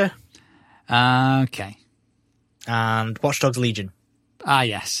Adventure. Okay. and Watch Dogs Legion. Ah,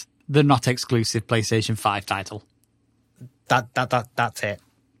 yes. The not exclusive PlayStation 5 title. That's it.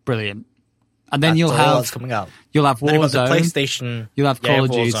 Brilliant. And then That's you'll all have that's coming out. You'll have Then you've got Warzone. the PlayStation. You'll have Call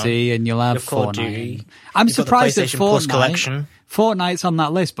of Warzone. Duty, and you'll have Call of Fortnite. Duty. I'm You've got the surprised that PlayStation Plus collection. Fortnite's on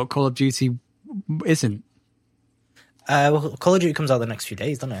that list, but Call of Duty isn't. Well, Call of Duty comes out the next few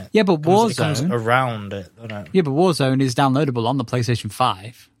days, doesn't it? Yeah, but It comes Warzone. around it, doesn't it? Yeah, but Warzone is downloadable on the PlayStation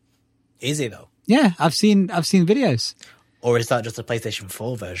 5. Is it though? Yeah, I've seen videos. Or is that just a PlayStation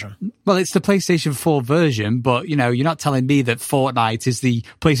 4 version? Well, it's the PlayStation 4 version, but you're not telling me that Fortnite is the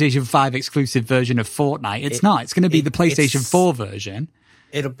PlayStation 5 exclusive version of Fortnite. It's not. It's going to be the PlayStation 4 version.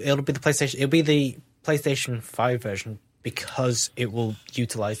 It'll be the PlayStation. It'll be the PlayStation 5 version because it will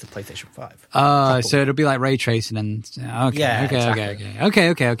utilize the PlayStation 5. So it'll be like ray tracing and okay,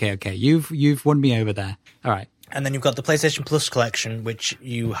 Yeah, okay. You've won me over there. All right. And then you've got the PlayStation Plus collection, which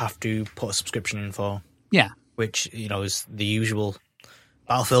you have to put a subscription in for. Yeah. Which is the usual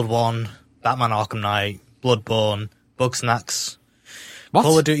Battlefield 1, Batman Arkham Knight, Bloodborne, Bugsnax, What?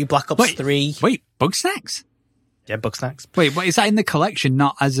 Call of Duty Black Ops 3. Wait, Bugsnax? Yeah, Bugsnax. Wait, what is that in the collection,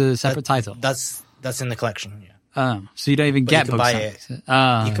 not as a separate title? That's in the collection, yeah. Oh, so you don't even get you can buy Bugsnax? it.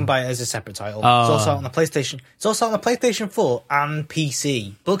 Oh. You can buy it as a separate title. Oh. It's also on the PlayStation. It's also on the PlayStation 4 and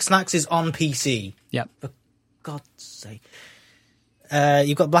PC. Bugsnax is on PC. Yep. For God's sake.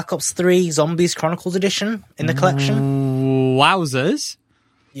 You've got Black Ops 3 Zombies Chronicles Edition in the collection. Wowzers.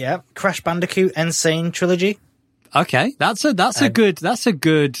 Yeah. Crash Bandicoot Insane Trilogy. Okay, that's a good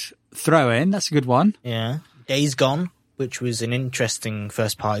throw in. That's a good one. Yeah. Days Gone, which was an interesting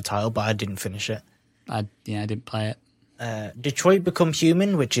first party title, but I didn't finish it. I didn't play it. Detroit Become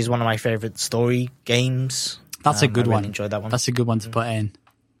Human, which is one of my favourite story games. That's a good I really one. enjoyed that one. That's a good one to put in.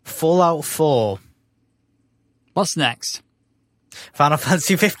 Fallout 4. What's next? Final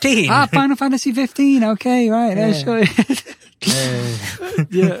Fantasy 15. Final Fantasy 15. Okay, right. Yeah, sure.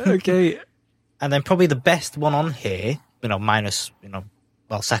 Yeah, okay. And then probably the best one on here, minus,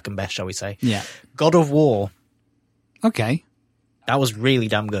 second best, shall we say. Yeah. God of War. Okay. That was really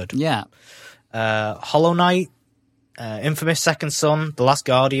damn good. Yeah. Hollow Knight, Infamous Second Son, The Last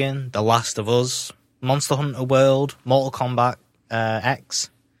Guardian, The Last of Us, Monster Hunter World, Mortal Kombat X.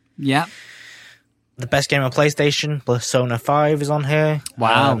 Yeah. The best game on PlayStation, Persona 5 is on here.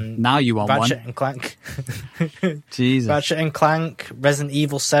 Wow. Now you want Ratchet one. and Clank. Jesus. Ratchet and Clank, Resident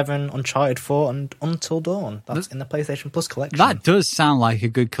Evil 7, Uncharted 4, and Until Dawn. That's in the PlayStation Plus collection. That does sound like a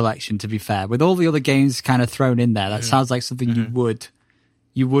good collection, to be fair. With all the other games kind of thrown in there, that sounds like something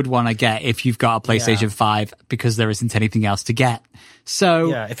you would want to get if you've got a PlayStation 5 because there isn't anything else to get. So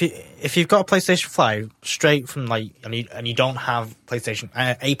yeah, if you've got a PlayStation 5 straight from and you don't have a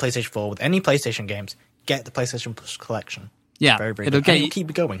PlayStation 4 with any PlayStation games, get the PlayStation Plus collection. yeah, Very, very it'll good. And get it'll keep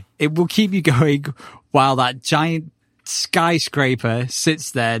you going. It will keep you going while that giant skyscraper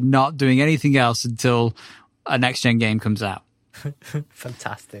sits there not doing anything else until a next gen game comes out.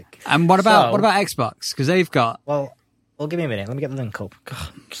 Fantastic. And what about Xbox? Because they've got Well, give me a minute. Let me get the link up.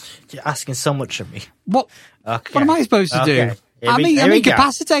 God, you're asking so much of me. what? Okay. What am I supposed to do? Here I'm we go.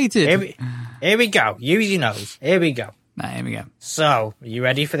 incapacitated. Here we go. Use your nose. Here we go. Here we go. So, are you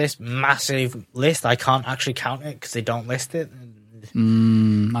ready for this massive list? I can't actually count it because they don't list it.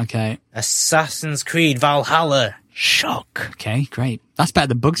 Okay. Assassin's Creed Valhalla. Shock. Okay, great. That's better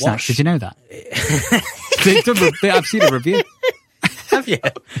than Bugsnax. What? Did you know that? I've seen a review. Have you?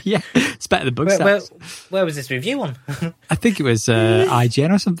 Yeah, it's better than Bugsnax. Where was this review on? I think it was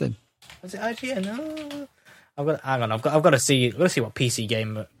IGN or something. Was it IGN? No. Hang on. I've got to see. I've got to see what PC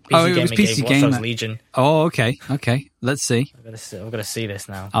Gamer. It was PC Gamer. Watch Dogs Legion. Oh, okay. Let's see. I've got to see this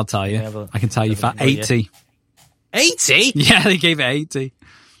now. I'll tell you. I can tell you for 80. 80? Yeah, they gave it 80.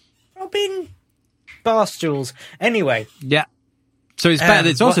 Robin Barstools. Anyway. Yeah. So it's better.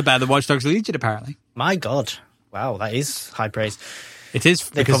 It's also better than Watch Dogs Legion, apparently. My God. Wow, that is high praise. It is,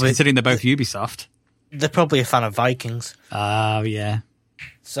 because considering they're both Ubisoft. They're probably a fan of Vikings. Oh, yeah.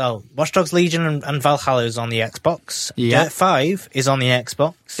 So, Watch Dogs Legion and Valhalla is on the Xbox. Yeah. Dirt 5 is on the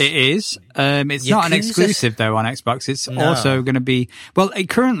Xbox. It is. It's not an exclusive, though, on Xbox. It's also going to be... Well, it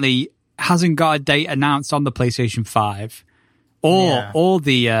currently hasn't got a date announced on the PlayStation 5 or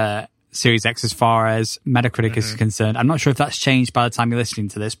the Series X as far as Metacritic is concerned. I'm not sure if that's changed by the time you're listening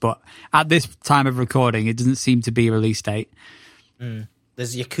to this, but at this time of recording, it doesn't seem to be a release date.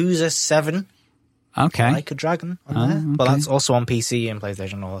 There's Yakuza 7. Okay. Like a Dragon on there. But that's also on PC and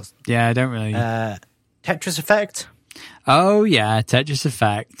PlayStation. All that. Yeah, I don't really... Tetris Effect. Oh, yeah, Tetris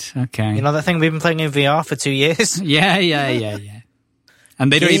Effect. Okay. You know that thing we've been playing in VR for 2 years? Yeah.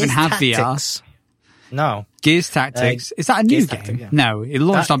 And they don't even have Tactics. VR. No. Gears Tactics. Is that a new Gears game? Tactics, yeah. No, it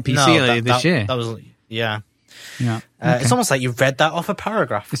launched on PC earlier this year. That was, yeah. Yeah. It's almost like you've read that off a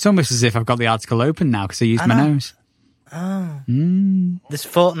paragraph. It's almost as if I've got the article open now because I used my nose. Oh. This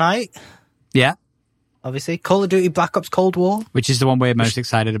Fortnite, Yeah. obviously. Call of Duty Black Ops Cold War, Which is the one we're most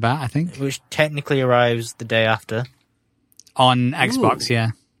excited about, I think. which technically arrives the day after On Xbox, yeah.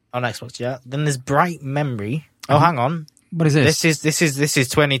 on Xbox, yeah. Then there's Bright Memory. Oh, hang on. What is this? This is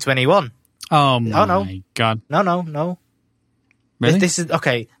 2021. Oh my no. God. No. Really?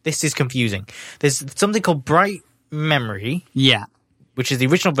 This is confusing. There's something called Bright Memory, Yeah. which is the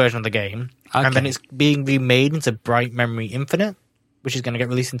original version of the game, and then Okay. it's being remade into Bright Memory Infinite, which is going to get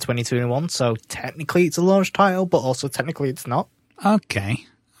released in 2021. So technically it's a launch title, but also technically it's not, Okay.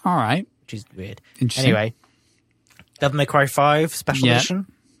 All right. which is weird. Interesting. Anyway, Devil May Cry 5 Special Yeah. Edition,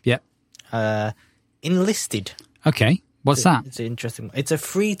 Yep. Enlisted. Okay. What's that? It's an interesting one. It's a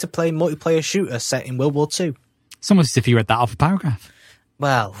free-to-play multiplayer shooter set in World War II. It's almost as if you read that off a paragraph.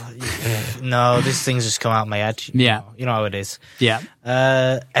 Well, no, this thing's just come out of my head. Yeah. You know how it is. Yeah.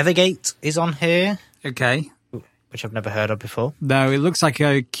 Evergate is on here, Okay. which I've never heard of before. No, it looks like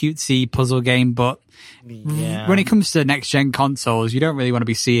a cutesy puzzle game, but Yeah. when it comes to next-gen consoles, you don't really want to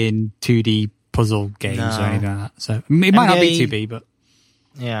be seeing 2D puzzle games or No. anything like that. So it might not be NBA 2B, but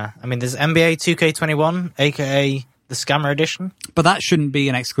Yeah, I mean, there's NBA 2K21, aka the Scammer Edition. but that shouldn't be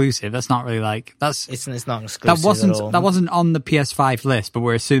an exclusive. That's not really like that's It's not exclusive that at all. wasn't on the PS5 list, but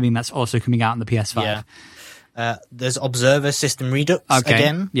we're assuming that's also coming out on the PS5. Yeah. There's Observer System Redux Okay.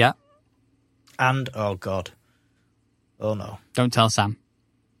 again, Yeah. and oh god, oh no, Don't tell Sam.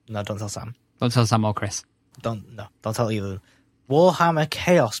 don't tell Sam. Don't tell Sam or Chris. Don't tell either. Warhammer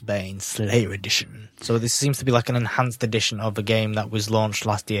Chaos Bane Slayer Edition. So this seems to be like an enhanced edition of a game that was launched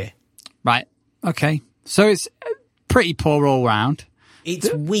last year. Right. Okay. So it's pretty poor all round.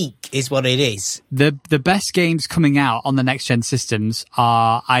 It's weak, is what it is. The best games coming out on the next gen systems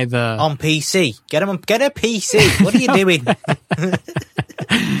are either On PC, get a PC. What are you doing?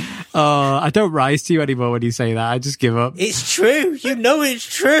 I don't rise to you anymore when you say that. I just give up. It's true. You know it's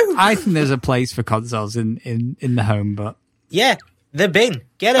true. I think there's a place for consoles in the home, but Yeah, the bin.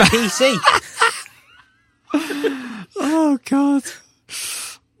 Get a PC. oh god.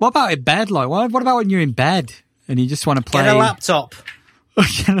 What about in bed, like what about when you're in bed and you just want to play Get a laptop.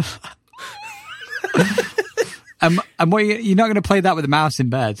 and what you're not going to play that with a mouse in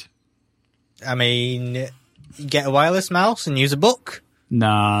bed? I mean, get a wireless mouse and use a book.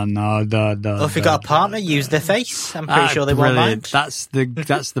 No. Or if you've got a partner, use their face. I'm pretty sure they won't mind. That's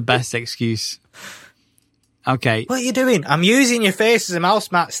the best excuse. Okay. What are you doing? I'm using your face as a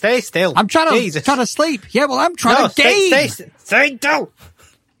mouse, Matt. Stay still. I'm trying Jesus. to sleep. Yeah, well, I'm trying to game. Stay still.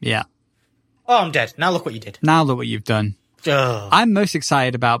 Yeah. Oh, I'm dead. Now look what you did. Now look what you've done. Ugh. I'm most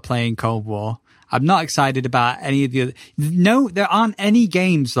excited about playing Cold War. I'm not excited about any of the other. No, there aren't any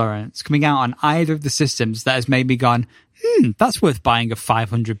games, Lawrence, coming out on either of the systems that has made me gone, that's worth buying a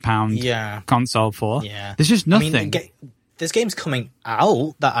 £500 console for. Yeah. There's just nothing. I mean, there's games coming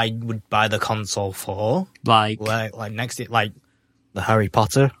out that I would buy the console for. like next, like the Harry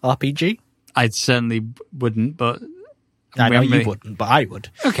Potter RPG. I certainly wouldn't, but I know we haven't you wouldn't, but I would.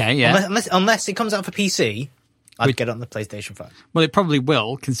 Okay, yeah. Unless it comes out for PC, I'd get it on the PlayStation 5. Well, it probably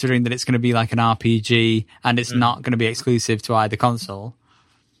will, considering that it's going to be like an RPG and it's not going to be exclusive to either console.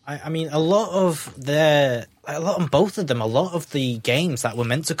 I mean, a lot of both of them, a lot of the games that were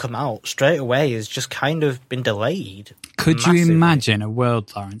meant to come out straight away has just kind of been delayed. Could massively. you imagine a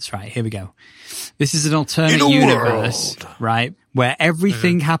world, Lawrence? Right, here we go. This is an alternate universe, right, where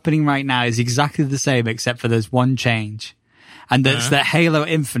everything happening right now is exactly the same except for there's one change. And that's that Halo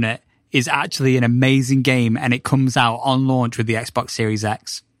Infinite is actually an amazing game and it comes out on launch with the Xbox Series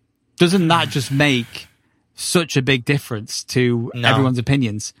X. Doesn't that just make such a big difference to everyone's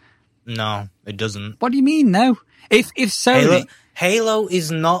opinions? No, it doesn't. What do you mean, no? If Sony... Halo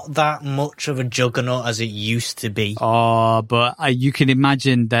is not that much of a juggernaut as it used to be. Oh, but you can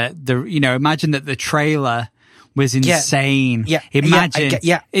imagine that imagine that the trailer was insane. Yeah. Imagine.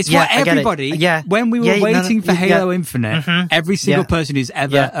 It's what everybody, when we were waiting for Halo Infinite, every single person who's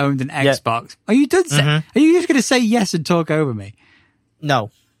ever owned an Xbox. Are you done? Are you just going to say yes and talk over me?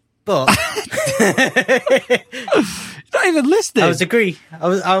 No. But you're not even listening.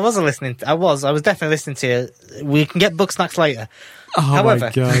 I wasn't listening. I was definitely listening to you. We can get book snacks later. Oh, however,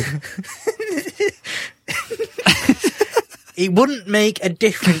 my God. It wouldn't make a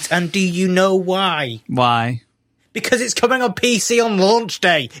difference, and do you know why? Why? Because it's coming on PC on launch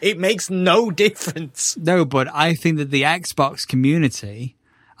day. It makes no difference. No, but I think that the Xbox community,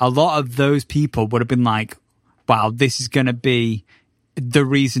 a lot of those people would have been like, wow, this is going to be the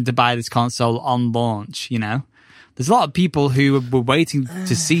reason to buy this console on launch, you know? there's a lot of people who were waiting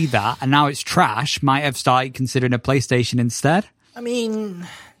to see that, and now it's trash, might have started considering a PlayStation instead. I mean,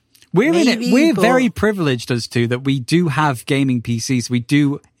 we're very privileged as to that we do have gaming PCs. We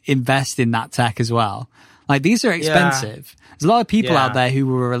do invest in that tech as well. Like, these are expensive. There's a lot of people out there who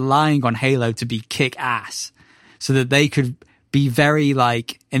were relying on Halo to be kick ass so that they could be very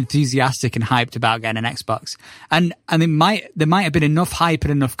like enthusiastic and hyped about getting an Xbox. And there might have been enough hype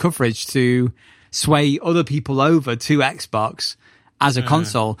and enough coverage to sway other people over to Xbox as a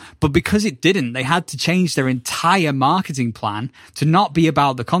console. But because it didn't, they had to change their entire marketing plan to not be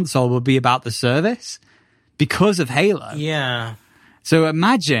about the console, but be about the service because of Halo. Yeah. So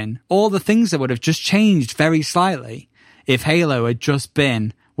imagine all the things that would have just changed very slightly if Halo had just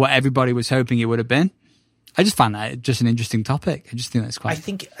been what everybody was hoping it would have been. I just find that just an interesting topic. I just think that's quite... I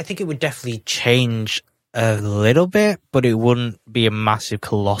think it would definitely change a little bit, but it wouldn't be a massive,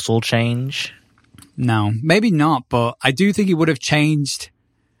 colossal change. No, maybe not, but I do think it would have changed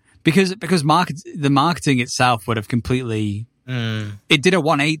because the marketing itself would have completely... It did a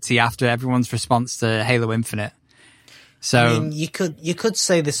 180 after everyone's response to Halo Infinite. So I mean, you could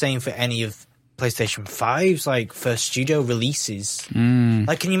say the same for any of PlayStation 5's like first studio releases.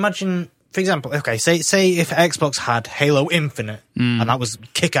 Like, can you imagine, for example, okay, say if Xbox had Halo Infinite and that was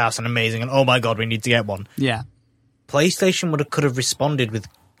kick-ass and amazing and oh my god, we need to get one. Yeah. PlayStation could have responded with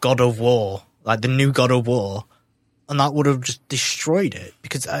God of War, like the new God of War, and that would have just destroyed it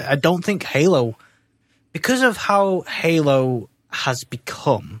because I don't think Halo, because of how Halo has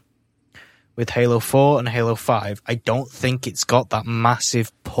become with Halo 4 and Halo 5, I don't think it's got that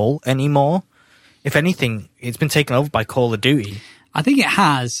massive pull anymore. If anything, it's been taken over by Call of Duty. I think it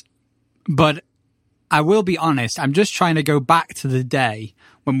has, but I will be honest, I'm just trying to go back to the day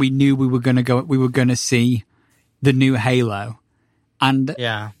when we knew we were going to see the new Halo. And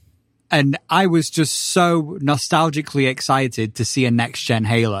I was just so nostalgically excited to see a next gen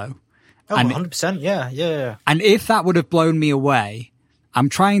Halo. Oh, and 100%, yeah. And if that would have blown me away, I'm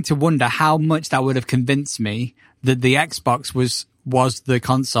trying to wonder how much that would have convinced me that the Xbox was the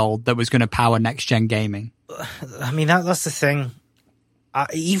console that was going to power next-gen gaming. I mean, that's the thing.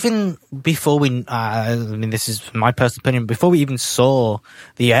 Even before we... I mean, this is my personal opinion. Before we even saw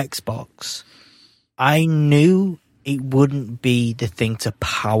the Xbox, I knew it wouldn't be the thing to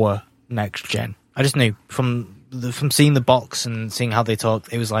power next-gen. I just knew. From seeing the box and seeing how they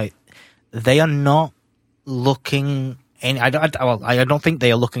talk, it was like, they are not looking... I don't think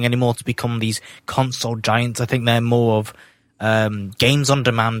they are looking anymore to become these console giants. I think they're more of games on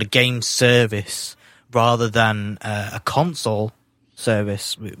demand, a game service, rather than a console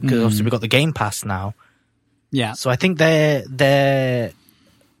service. Because obviously we've got the Game Pass now. Yeah. So I think their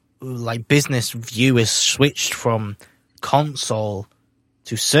like business view is switched from console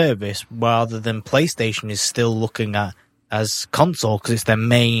to service, rather than PlayStation is still looking at as console because it's their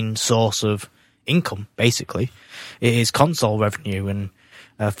main source of income, basically. It is console revenue and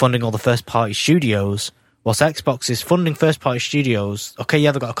funding all the first-party studios, whilst Xbox is funding first-party studios. Okay,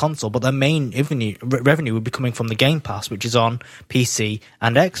 yeah, they've got a console, but their main revenue would be coming from the Game Pass, which is on PC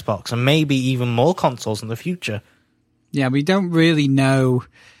and Xbox, and maybe even more consoles in the future. Yeah, we don't really know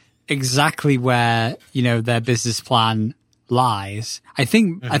exactly where, their business plan lies. I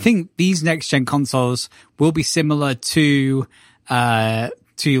think these next-gen consoles will be similar to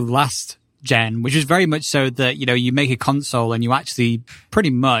last gen, which is very much so that, you make a console and you actually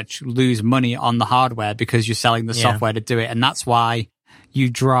pretty much lose money on the hardware because you're selling the software to do it. And that's why you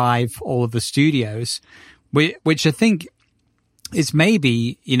drive all of the studios, which I think is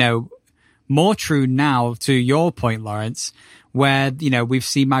maybe, more true now to your point, Lawrence, where, we've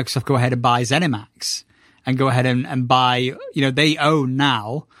seen Microsoft go ahead and buy ZeniMax and go ahead and buy, they own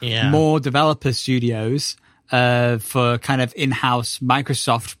now more developer studios, for kind of in-house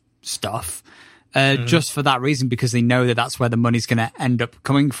Microsoft stuff, just for that reason, because they know that that's where the money's going to end up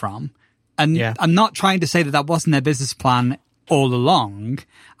coming from. And I'm not trying to say that wasn't their business plan all along.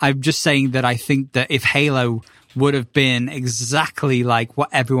 I'm just saying that I think that if Halo would have been exactly like what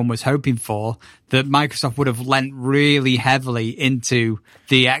everyone was hoping for, that Microsoft would have lent really heavily into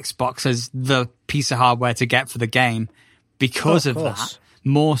the Xbox as the piece of hardware to get for the game because of that,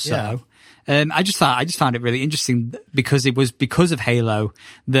 more so. Yeah. I just found it really interesting because it was because of Halo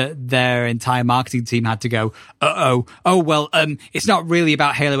that their entire marketing team had to go, it's not really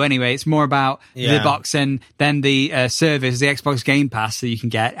about Halo anyway. It's more about the box and then the service, the Xbox Game Pass that you can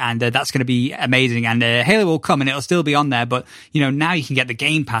get, and that's going to be amazing. And Halo will come and it'll still be on there, but now you can get the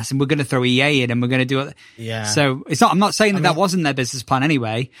Game Pass, and we're going to throw EA in, and we're going to do it. Yeah. So it's not. I'm not saying that wasn't their business plan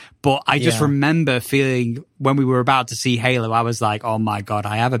anyway, but I just remember feeling when we were about to see Halo, I was like, oh my God,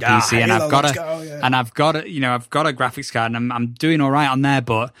 I have a PC and Halo, I've got I've got a graphics card and I'm doing all right on there,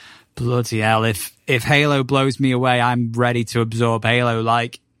 but bloody hell, if Halo blows me away, I'm ready to absorb Halo.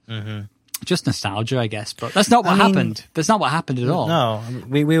 Like, just nostalgia, I guess, but that's not what happened. That's not what happened at all. No,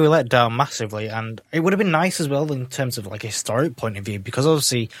 we were let down massively, and it would have been nice as well in terms of like a historic point of view, because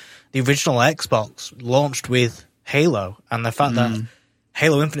obviously the original Xbox launched with Halo, and the fact that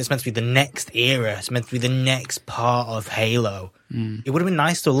Halo Infinite is meant to be the next era, it's meant to be the next part of Halo. It would have been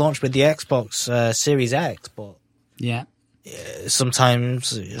nice to launch with the Xbox Series X, but yeah.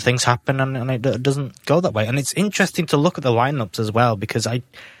 Sometimes things happen and it doesn't go that way. And it's interesting to look at the lineups as well, because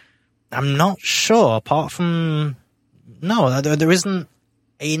I'm not sure, apart from... No, there isn't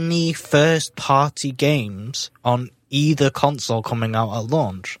any first-party games on either console coming out at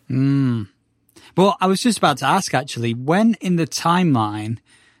launch. Well, I was just about to ask, actually, when in the timeline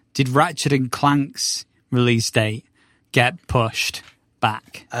did Ratchet and Clank's release date get pushed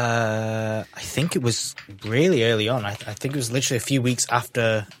back? I think it was really early on. I think it was literally a few weeks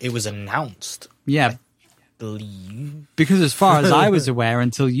after it was announced. Yeah. Believe. Because as far as I was aware,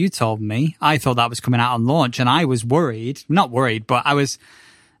 until you told me, I thought that was coming out on launch, and I was worried. Not worried, but I was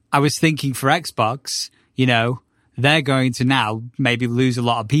thinking for Xbox, you know, they're going to now maybe lose a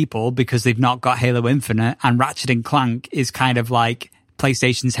lot of people because they've not got Halo Infinite, and Ratchet and Clank is kind of like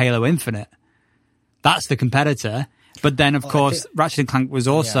PlayStation's Halo Infinite. That's the competitor. But then, of course, Ratchet and Clank was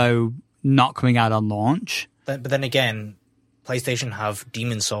also not coming out on launch. But then again, PlayStation have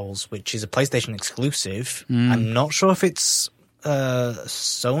Demon's Souls, which is a PlayStation exclusive. I'm not sure if it's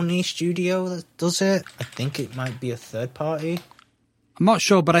Sony Studio that does it. I think it might be a third party. I'm not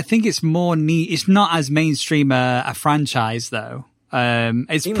sure, but I think it's more neat. It's not as mainstream a franchise, though.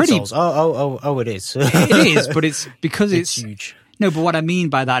 It's Demon's pretty. Souls. Oh, it is. It is, but it's because it's huge. No, but what I mean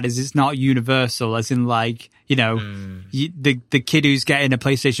by that is it's not universal, as in like, you know, the kid who's getting a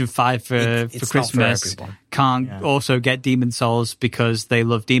PlayStation 5 for Christmas can't also get Demon's Souls because they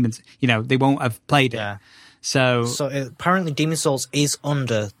love demons. You know, they won't have played it. So apparently Demon's Souls is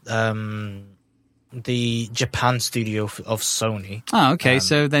under the Japan studio of Sony. Oh, okay.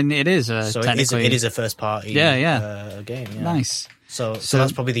 So then it is technically... it is a first party game. Yeah. Nice. So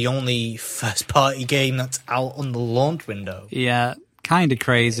that's probably the only first party game that's out on the launch window. Yeah, kind of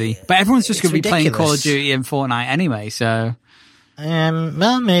crazy. But everyone's just going to be playing Call of Duty and Fortnite anyway, so...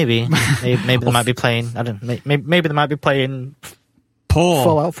 Well, maybe they might be playing... I don't know. Maybe they might be playing...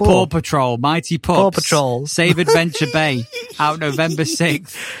 Fallout 4. Paw Patrol, Mighty Pups. Paw Patrol. Save Adventure Bay, out November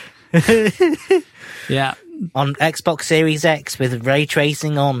 6th. Yeah. On Xbox Series X with ray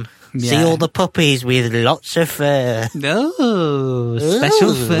tracing on. Yeah. See all the puppies with lots of fur. Oh,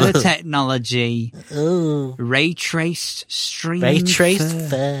 special fur technology. Oh. Ray traced stream. Ray traced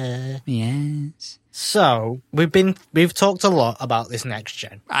fur. Yes. So we've talked a lot about this next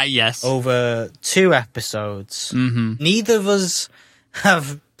gen. Yes. Over 2 episodes. Mm-hmm. Neither of us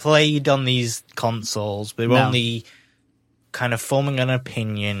have played on these consoles. We're only kind of forming an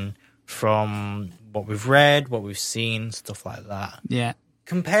opinion from what we've read, what we've seen, stuff like that. Yeah.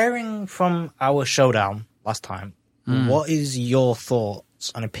 Comparing from our showdown last time, what is your thoughts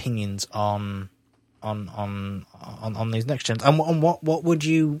and opinions on these next gens? And what would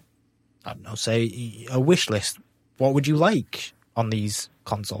you, I don't know, say a wish list? What would you like on these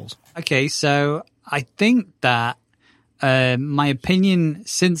consoles? Okay, so I think that my opinion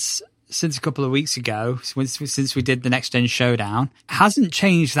since a couple of weeks ago, since we did the next gen showdown, hasn't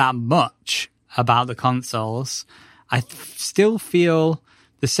changed that much about the consoles. I still feel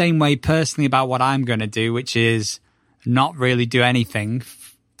the same way personally about what I'm going to do, which is not really do anything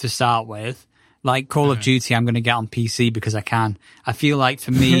to start with. Like Call of Duty, I'm going to get on PC because I can. I feel like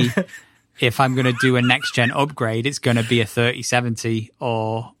for me, if I'm going to do a next gen upgrade, it's going to be a 3070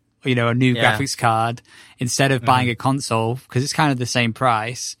 or, you know, a new graphics card instead of buying a console, because it's kind of the same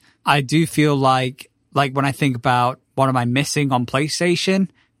price. I do feel like when I think about what am I missing on PlayStation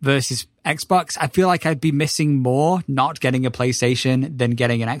versus Xbox, I feel like I'd be missing more not getting a PlayStation than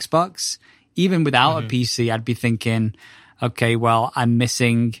getting an Xbox. Even without a PC, I'd be thinking, okay, well, I'm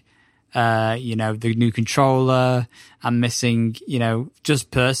missing, you know, the new controller. I'm missing, you know, just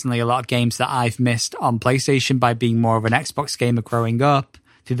personally a lot of games that I've missed on PlayStation by being more of an Xbox gamer growing up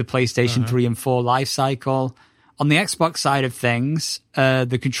through the PlayStation 3 and 4 life cycle. On the Xbox side of things,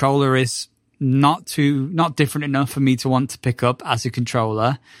 the controller is not different enough for me to want to pick up as a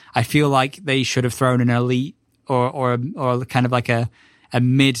controller. I feel like they should have thrown an Elite or kind of like a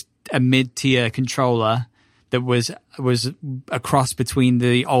mid-tier controller that was a cross between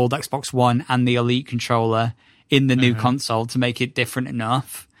the old Xbox One and the Elite controller in the new console to make it different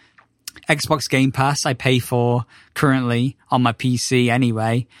enough. Xbox Game Pass I pay for currently on my PC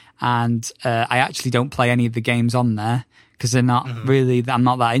anyway, and I actually don't play any of the games on there because they're not really, I'm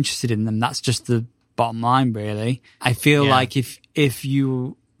not that interested in them. That's just the bottom line, really. I feel like if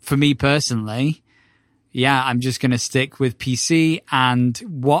you, for me personally, I'm just going to stick with PC and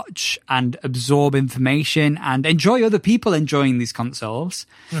watch and absorb information and enjoy other people enjoying these consoles.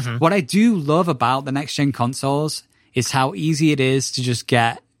 What I do love about the next gen consoles is how easy it is to just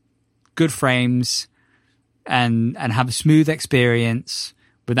get good frames and have a smooth experience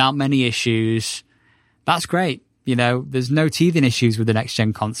without many issues. That's great. You know, there's no teething issues with the next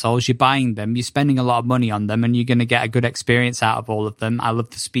gen consoles. You're buying them, you're spending a lot of money on them, and you're going to get a good experience out of all of them. I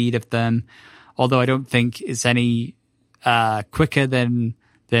love the speed of them, although I don't think it's any quicker than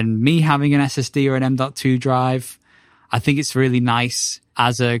me having an SSD or an M.2 drive. I think it's really nice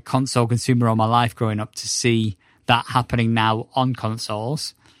as a console consumer all my life growing up to see that happening now on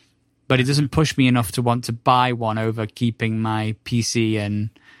consoles. But it doesn't push me enough to want to buy one over keeping my PC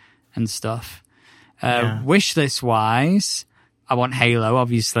and stuff. Wish list wise, I want Halo,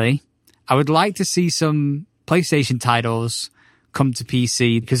 obviously. I would like to see some PlayStation titles come to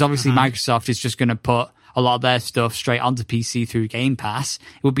PC because obviously Microsoft is just going to put a lot of their stuff straight onto PC through Game Pass.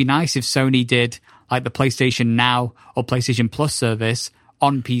 It would be nice if Sony did like the PlayStation Now or PlayStation Plus service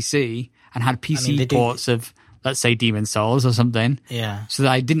on PC and had PC ports of, let's say, Demon's Souls or something. Yeah. So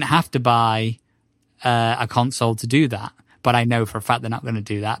that I didn't have to buy a console to do that. But I know for a fact they're not going to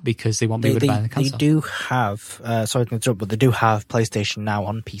do that because they won't be able to buy the console. They do have, sorry to interrupt, but they do have PlayStation Now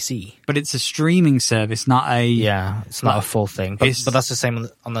on PC. But it's a streaming service, not a... Yeah, it's not a full thing. But that's the same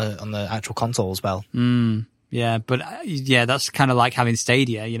on the actual console as well. Yeah, but that's kind of like having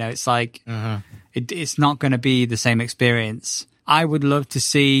Stadia. You know, it's like, it's not going to be the same experience. I would love to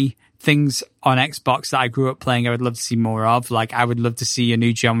see things on Xbox that I grew up playing. I would love to see more of. Like, I would love to see a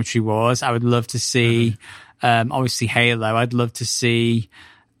new Geometry Wars. I would love to see... obviously Halo. I'd love to see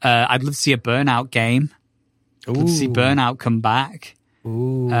a Burnout game. I'd love to see Burnout come back.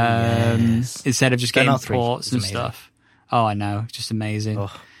 Instead of just getting ports and stuff. Oh, I know. Just amazing.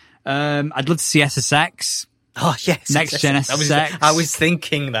 I'd love to see SSX. Oh, yes. Next gen SSX. I was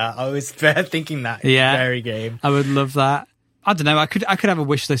thinking that. I was thinking that very game. I would love that. I don't know. I could have a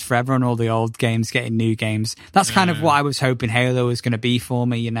wish list forever on all the old games getting new games. That's kind of what I was hoping Halo was going to be for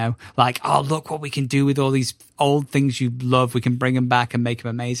me, you know? Like, oh, look what we can do with all these old things you love. We can bring them back and make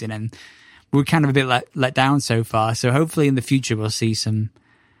them amazing. And we're kind of a bit let down so far. So hopefully in the future we'll see some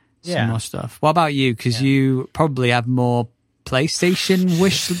more stuff. What about you? Because you probably have more PlayStation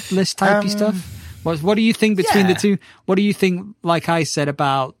wish list type stuff. What do you think between the two? What do you think, like I said,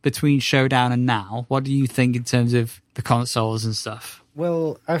 about between Showdown and Now? What do you think in terms of the consoles and stuff?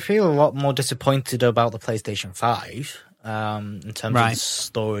 Well, I feel a lot more disappointed about the PlayStation 5 in terms of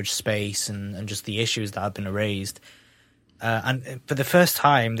storage space and just the issues that have been raised. And for the first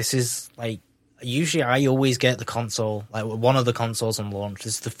time, this is like, usually I always get the console, like one of the consoles on launch.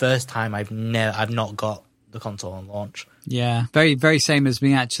 This is the first time I've not got the console on launch. Yeah, very, very same as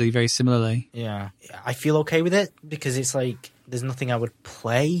me, actually, very similarly. Yeah, I feel okay with it because it's like there's nothing I would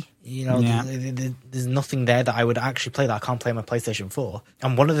play. You know, there's nothing there that I would actually play that I can't play on my PlayStation 4.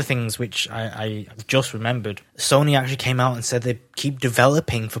 And one of the things which I just remembered, Sony actually came out and said they keep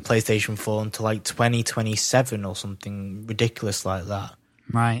developing for PlayStation 4 until like 2027 or something ridiculous like that.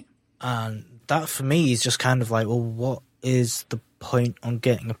 Right. And that for me is just kind of like, well, what is the point on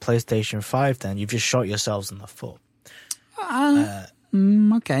getting a PlayStation 5 then? You've just shot yourselves in the foot. Okay.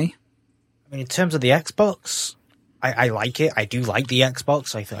 I mean, in terms of the Xbox, I like it. I do like the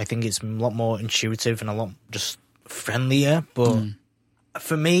Xbox. I think it's a lot more intuitive and a lot just friendlier. But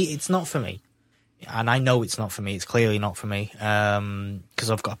for me, it's not for me. And I know it's not for me. It's clearly not for me.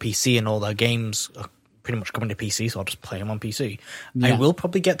 Because I've got a PC and all their games are pretty much coming to PC, so I'll just play them on PC. Yeah. I will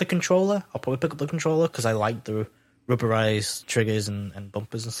probably get the controller. I'll probably pick up the controller because I like the rubberized triggers and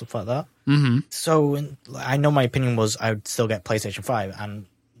bumpers and stuff like that. So I know my opinion was I would still get PlayStation 5, and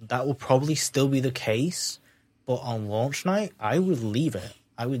that will probably still be the case. But on launch night, I would leave it.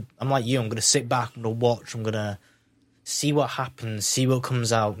 I'm like you. I'm going to sit back. I'm going to watch. I'm going to see what happens, see what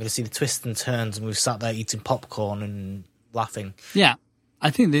comes out. I'm going to see the twists and turns, and we've sat there eating popcorn and laughing. Yeah,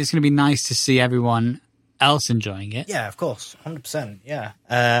 I think it's going to be nice to see everyone else enjoying it. Yeah, of course, 100%. Yeah,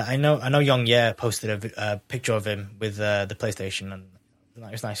 I know. Young Ye posted a picture of him with the PlayStation, and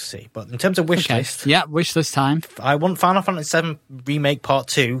that was nice to see. But in terms of wish list, wish list time. I want Final Fantasy VII Remake Part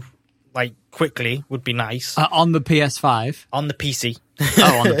 2, like quickly, would be nice. On the PS5, on the PC.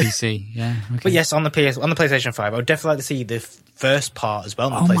 On the PC. Yeah, okay. But yes, on the PlayStation 5, I would definitely like to see the first part as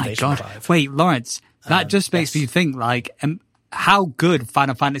well on the PlayStation 5. Wait, Lawrence, that just makes me think like. how good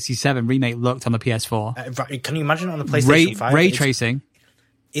Final Fantasy VII Remake looked on the PS4. Can you imagine it on the PlayStation 5? Ray tracing.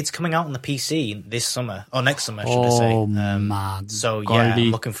 It's coming out on the PC this summer, or next summer, should I say. Man. So, Golly. yeah,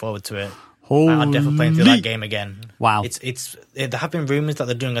 I'm looking forward to it. I'm definitely playing through that game again. Wow. There have been rumours that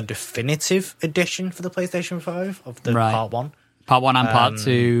they're doing a definitive edition for the PlayStation 5 of the Part 1. Part 1 and Part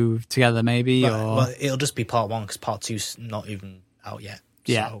 2 together, maybe? Well, it'll just be Part 1, because Part 2's not even out yet.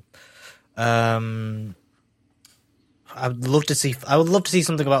 Yeah. So, I would love to see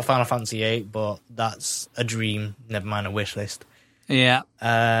something about Final Fantasy VIII, but that's a dream, never mind a wish list. Yeah.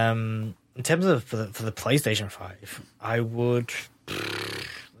 In terms of for the PlayStation 5, I would...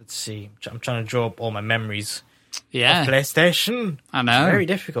 Let's see. I'm trying to draw up all my memories. Yeah. Of PlayStation. I know. It's very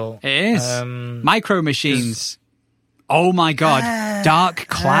difficult. It is. Micro Machines. Oh my god. Dark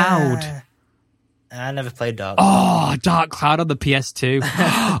Cloud. I never played Dark. Oh, Dark Cloud on the PS2.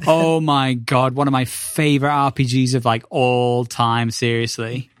 Oh my god. One of my favorite RPGs of like all time.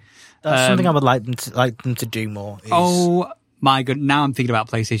 Seriously. That's something I would like them to do more. Oh my god. Now I'm thinking about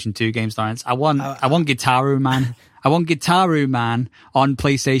PlayStation 2 games, Lawrence. I want Guitar Man. I want Guitar Man on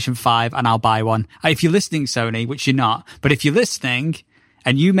PlayStation 5 and I'll buy one. If you're listening, Sony, which you're not, but if you're listening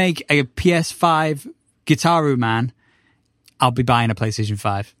and you make a PS5 Guitar Man, I'll be buying a PlayStation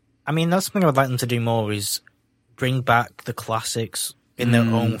 5. I mean, that's something I would like them to do more, is bring back the classics in their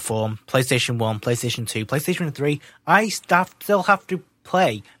own form. PlayStation 1, PlayStation 2, PlayStation 3. I still have to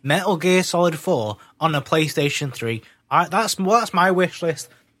play Metal Gear Solid 4 on a PlayStation 3. That's my wish list.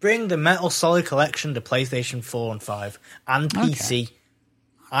 Bring the Metal Solid collection to PlayStation 4 and 5 and PC. Okay.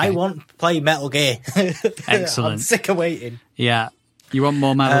 I want to play Metal Gear. Excellent. I'm sick of waiting. Yeah. You want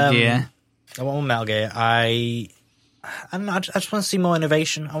more Metal Gear? I want more Metal Gear. I just want to see more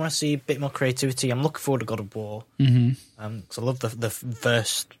innovation. I want to see a bit more creativity. I'm looking forward to God of War. Because I love the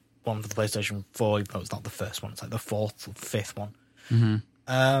first one for the PlayStation 4, even though it's not the first one. It's like the fourth or fifth one.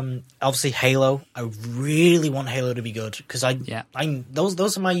 Obviously Halo. I really want Halo to be good, because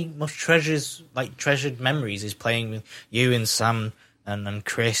those are my most treasured memories, is playing with you and Sam and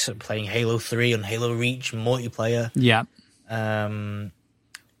Chris, playing Halo 3 and Halo Reach multiplayer. Yeah.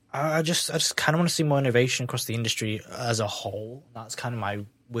 I just kind of want to see more innovation across the industry as a whole. That's kind of my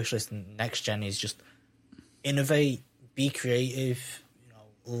wish list. Next gen is just innovate, be creative,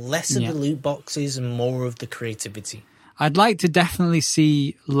 less of the loot boxes and more of the creativity. I'd like to definitely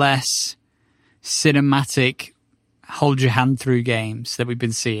see less cinematic hold your hand through games that we've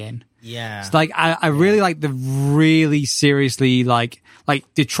been seeing. Yeah. It's like I really like the really seriously like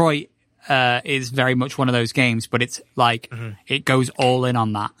Detroit is very much one of those games, but it's like it goes all in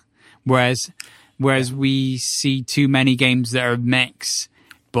on that. Whereas we see too many games that are a mix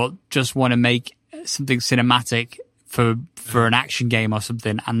but just want to make something cinematic for an action game or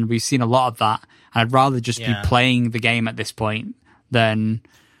something, and we've seen a lot of that. And I'd rather just be playing the game at this point than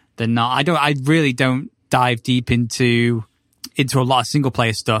not. I really don't dive deep into a lot of single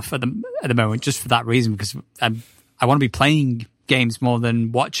player stuff at the moment, just for that reason, because I want to be playing games more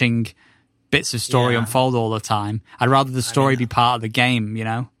than watching bits of story unfold all the time. I'd rather the story be part of the game,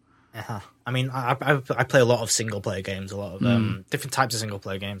 I mean, I play a lot of single player games, a lot of different types of single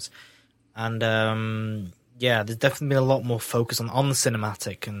player games, and there's definitely been a lot more focus on the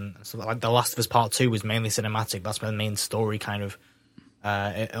cinematic, and so like The Last of Us Part 2 was mainly cinematic. That's where the main story kind of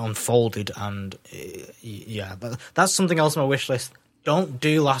it unfolded, and that's something else on my wish list. Don't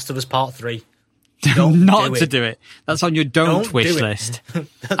do Last of Us Part 3. Don't not to do it. That's on your don't wish list.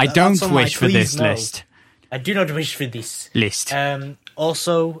 I don't wish for this list. I do not wish for this list.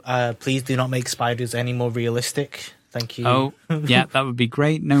 Also, please do not make spiders any more realistic. Thank you. Oh, yeah, that would be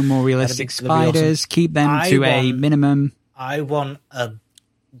great. No more realistic spiders. Awesome. Keep them to a minimum. I want a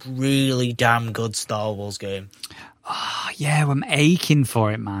really damn good Star Wars game. Oh, yeah, I'm aching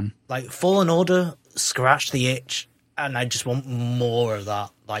for it, man. Like, Fallen Order scratched the itch, and I just want more of that.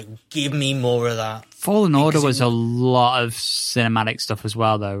 Like, give me more of that. Fallen Order was a lot of cinematic stuff as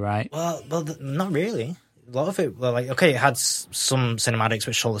well, though, right? Well, not really. A lot of it, it had some cinematics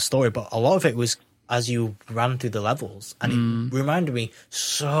which told the story, but a lot of it was as you ran through the levels, and it reminded me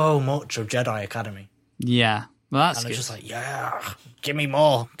so much of Jedi Academy. Yeah, well, that's good. And it's just like, give me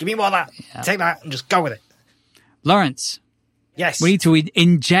more of that. Yeah. Take that and just go with it. Lawrence. Yes. We need to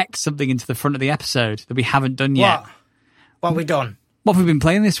inject something into the front of the episode that we haven't done yet. What have we done? What have we been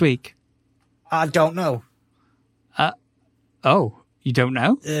playing this week? I don't know. Oh, you don't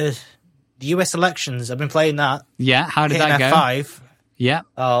know? The US elections. I've been playing that. Yeah, how did that go? F5. Yeah.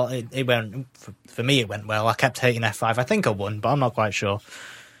 Oh, it went, for me it went well. I kept hitting F5. I think I won, but I'm not quite sure.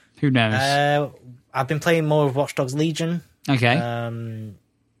 Who knows? I've been playing more of Watch Dogs Legion. Okay.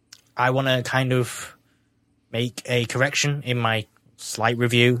 I want to kind of make a correction in my slight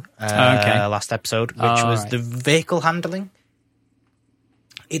review last episode, which was the vehicle handling.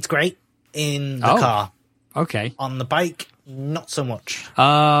 It's great in the car. Okay. On the bike, not so much.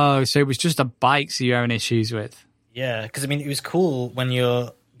 Oh, so it was just a bike so you're having issues with. Yeah, because, I mean, it was cool when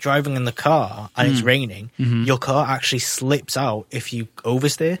you're driving in the car and it's raining, your car actually slips out if you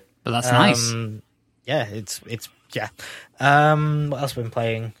oversteer. But that's nice. Yeah, it's yeah. What else have I been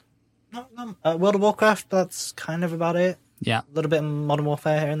playing? World of Warcraft, that's kind of about it. Yeah. A little bit of Modern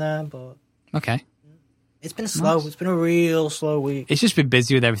Warfare here and there, but... Okay. It's been slow. Nice. It's been a real slow week. It's just been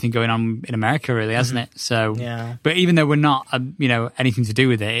busy with everything going on in America, really, hasn't it? So, yeah. But even though we're not, anything to do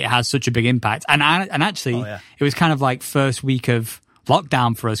with it, it has such a big impact. And actually, it was kind of like first week of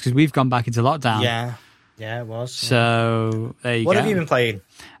lockdown for us because we've gone back into lockdown. Yeah, it was. So there you go. What have you been playing?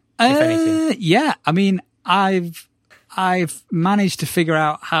 If anything? Yeah, I mean, I've managed to figure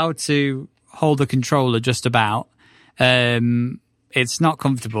out how to hold a controller just about. It's not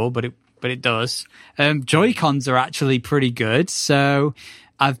comfortable, but it does. Joy-Cons are actually pretty good. So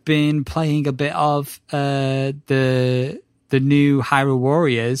I've been playing a bit of the new Hyrule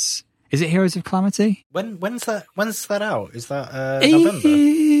Warriors. Is it Heroes of Calamity? When's that out? Is that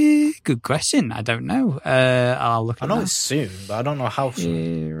November? Good question. I don't know. I'll look at it. I know it's soon, but I don't know how soon.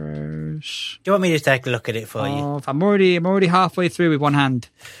 Heroes. Do you want me to take a look at it for you? I'm already halfway through with one hand.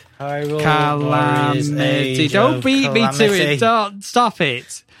 Hyrule Calamity. Don't beat me to it. Don't stop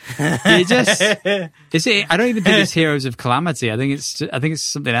it. You just is it? I don't even think it's Heroes of Calamity. I think it's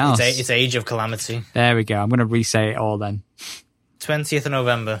something else. It's Age of Calamity. There we go. I'm going to re-say it all then. 20th of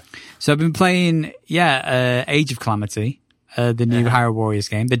November. So I've been playing, Age of Calamity, the new Hyrule Warriors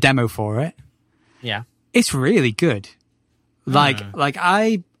game, the demo for it. Yeah, it's really good. Like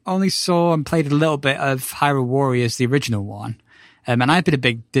I only saw and played a little bit of Hyrule Warriors, the original one, and I've been a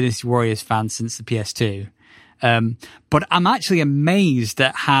big Dynasty Warriors fan since the PS2. But I'm actually amazed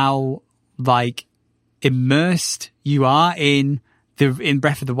at how immersed you are in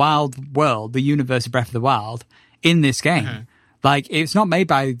Breath of the Wild world, the universe of Breath of the Wild in this game. Mm-hmm. It's not made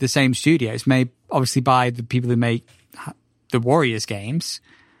by the same studio. It's made obviously by the people who make the Warriors games.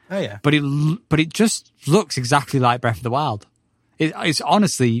 Oh yeah. But it just looks exactly like Breath of the Wild. It's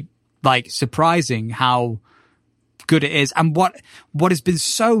honestly surprising how good it is. And what has been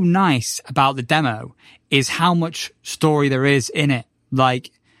so nice about the demo is how much story there is in it.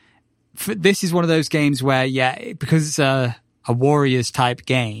 This is one of those games where, because it's a Warriors type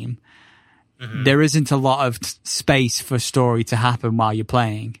game, there isn't a lot of space for story to happen while you're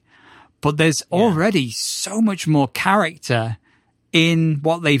playing. But there's already so much more character in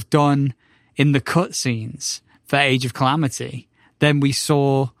what they've done in the cutscenes for Age of Calamity than we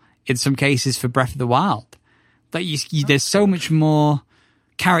saw in some cases for Breath of the Wild. There's so much more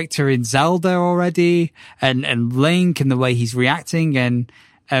character in Zelda already, and Link and the way he's reacting, and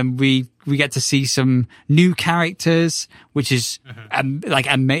we get to see some new characters, which is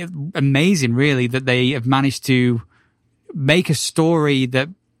amazing, really, that they have managed to make a story that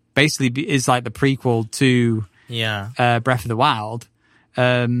basically is like the prequel to Breath of the Wild.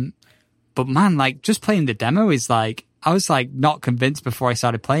 But man, just playing the demo is I was not convinced before I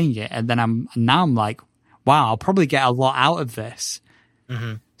started playing it, and then now I'm like, wow, I'll probably get a lot out of this.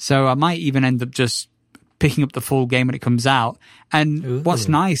 Mm-hmm. So I might even end up just picking up the full game when it comes out. And what's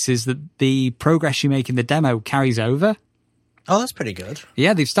nice is that the progress you make in the demo carries over. Oh, that's pretty good.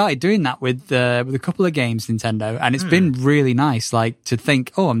 Yeah, they've started doing that with a couple of games, Nintendo, and it's been really nice, to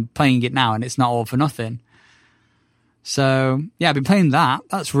think, oh, I'm playing it now and it's not all for nothing. So, yeah, I've been playing that.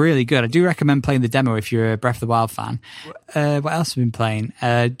 That's really good. I do recommend playing the demo if you're a Breath of the Wild fan. What else have I been playing?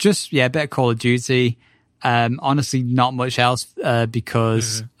 A bit of Call of Duty. Honestly, not much else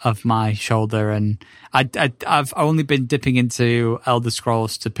because of my shoulder, and I've only been dipping into Elder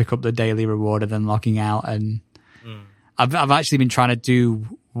Scrolls to pick up the daily reward and then logging out, and I've actually been trying to do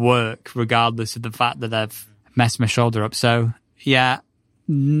work regardless of the fact that I've messed my shoulder up. So yeah,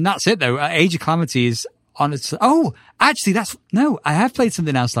 that's it though. Age of Calamity is honestly. Oh, actually, I have played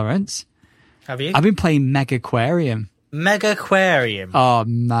something else, Lawrence. Have you? I've been playing Megaquarium. Megaquarium. Oh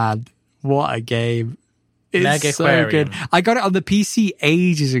man, what a game! It's so good. I got it on the PC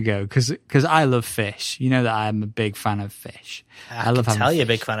ages ago because I love fish. You know that I'm a big fan of fish. I love having you're a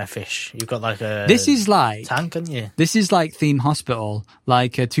big fan of fish. You've got a this is like tank, haven't you? This is like Theme Hospital,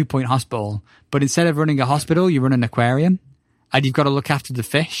 like a 2 Point Hospital. But instead of running a hospital, you run an aquarium, and you've got to look after the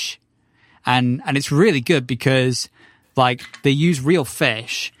fish. And it's really good because they use real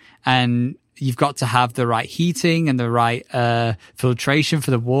fish, and you've got to have the right heating and the right filtration for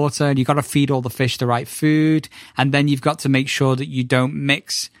the water, and you've got to feed all the fish the right food, and then you've got to make sure that you don't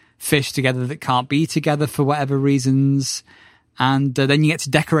mix fish together that can't be together for whatever reasons. And then you get to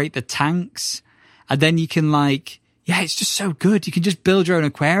decorate the tanks. And then you can it's just so good. You can just build your own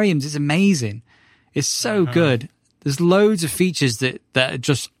aquariums. It's amazing. It's so good. There's loads of features that are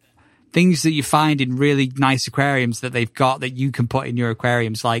just things that you find in really nice aquariums that they've got that you can put in your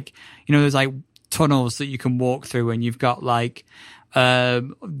aquariums. There's tunnels that you can walk through, and you've got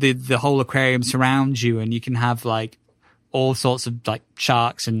the whole aquarium surrounds you, and you can have all sorts of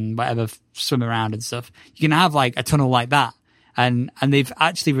sharks and whatever swim around and stuff. You can have a tunnel like that. And they've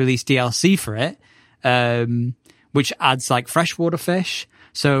actually released DLC for it, which adds freshwater fish.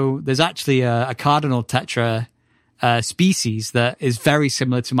 So there's actually a cardinal tetra species that is very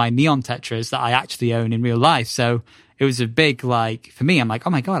similar to my neon tetras that I actually own in real life. So it was a big for me, I'm like, oh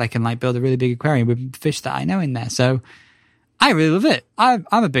my God, I can build a really big aquarium with fish that I know in there. So I really love it. I'm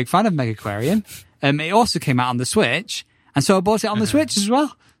a big fan of Mega Aquarium. It also came out on the Switch, and so I bought it on the Switch as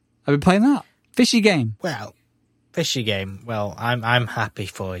well. I've been playing that. Fishy game. Well, fishy game. Well, I'm happy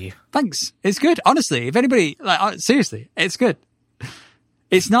for you. Thanks. It's good. Honestly, if anybody seriously, it's good.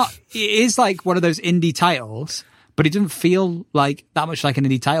 It is one of those indie titles, but it doesn't feel that much like an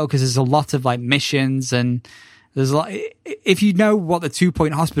indie title because there's a lot of missions, and there's a lot. If you know what the 2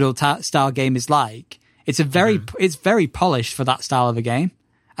 Point Hospital style game is like, it's it's very polished for that style of a game,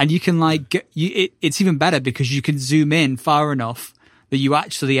 and you can it's even better because you can zoom in far enough that you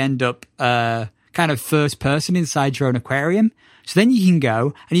actually end up kind of first person inside your own aquarium. So then you can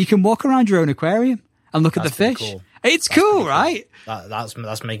go and you can walk around your own aquarium and look at the fish. Cool. It's cool, right?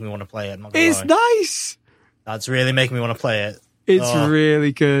 That's making me want to play it. It's nice. That's really making me want to play it. It's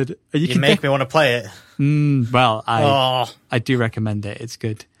really good. You make me want to play it. Well, I do recommend it. It's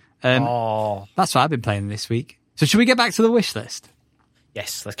good. That's what I've been playing this week. So should we get back to the wish list?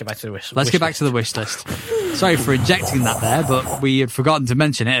 Yes, let's get back to the wish list. Let's get back to the wish list. Sorry for injecting that there, but we had forgotten to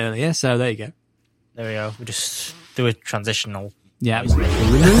mention it earlier, so there you go. There we go. We just do a transitional. Yeah. We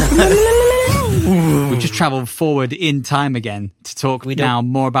just travelled forward in time again to talk now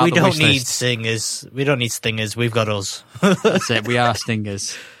more about the wish list. We don't need singers. We don't need stingers. We've got us. That's it. We are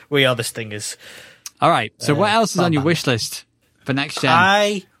stingers. We are the stingers. All right. So what else is on your wish list for next gen?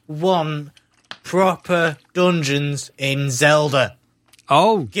 I want proper dungeons in Zelda.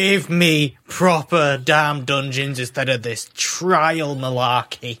 Oh. Give me proper damn dungeons instead of this trial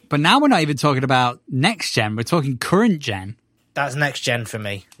malarkey. But now we're not even talking about next gen. We're talking current gen. That's next gen for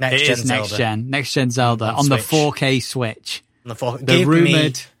me. Next gen Zelda on the 4K Switch. On the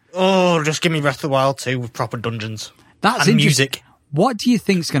 4K. Just give me Breath of the Wild 2 with proper dungeons. That's and interesting. Music. What do you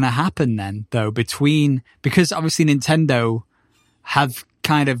think's going to happen then, though, because obviously Nintendo have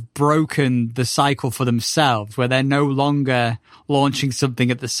kind of broken the cycle for themselves, where they're no longer launching something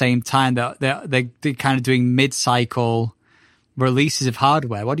at the same time. They're kind of doing mid-cycle releases of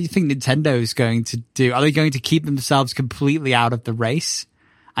hardware. What do you think Nintendo is going to do? Are they going to keep themselves completely out of the race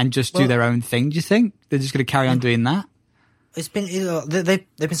and just do their own thing? Do you think they're just going to carry on doing that? It's been they've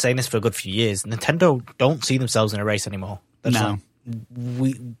been saying this for a good few years. Nintendo don't see themselves in a race anymore. No,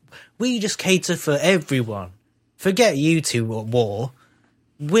 we just cater for everyone. Forget you two at war.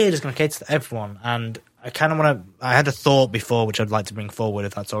 We're just going to cater to everyone. And I kind of want to. I had a thought before, which I'd like to bring forward,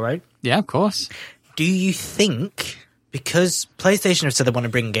 if that's all right. Yeah, of course. Do you think, because PlayStation have said they want to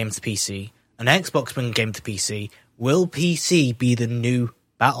bring games to PC, and Xbox bring game to PC, will PC be the new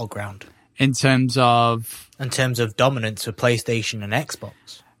battleground? In terms of dominance for PlayStation and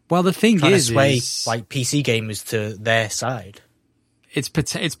Xbox? Well, the thing trying is, to sway PC gamers to their side. It's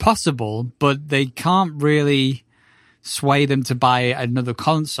possible, but they can't really sway them to buy another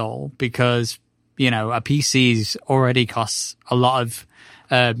console because, a PC already costs a lot of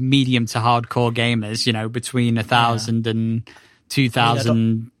medium to hardcore gamers, between $1,000 and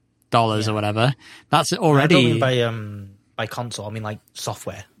 $2,000 or whatever. That's already. I don't mean by console. I mean like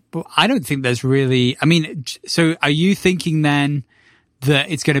software. But I don't think there's really. I mean, so are you thinking then that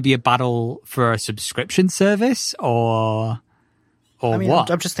it's going to be a battle for a subscription service or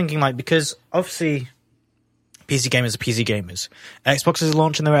what? I'm just thinking because obviously PC gamers are PC gamers. Xbox is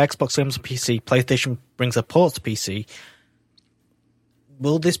launching their Xbox games on PC. PlayStation brings their ports to PC.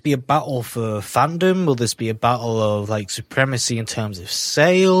 Will this be a battle for fandom? Will this be a battle of supremacy in terms of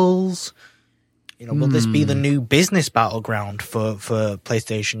sales? Will this be the new business battleground for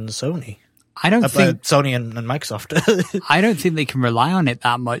PlayStation and Sony? I don't think Sony and Microsoft. I don't think they can rely on it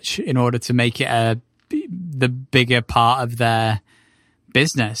that much in order to make it the bigger part of their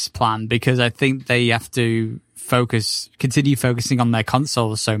business plan, because I think they have to continue focusing on their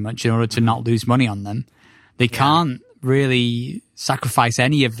consoles so much in order to not lose money on them. They can't really sacrifice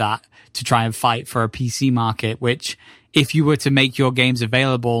any of that to try and fight for a PC market, which if you were to make your games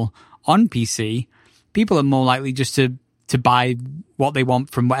available on PC, people are more likely just to buy what they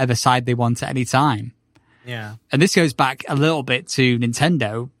want from whatever side they want at any time. Yeah. And this goes back a little bit to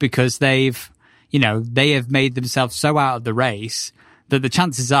Nintendo, because they have made themselves so out of the race that the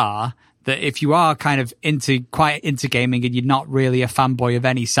chances are that if you are kind of quite into gaming and you're not really a fanboy of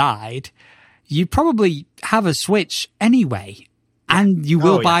any side, you probably have a Switch anyway. And you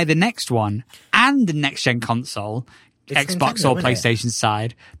will buy the next one and the next gen console, it's Xbox Nintendo, or PlayStation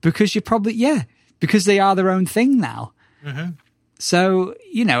side, because you're probably, because they are their own thing now. Mm-hmm. So,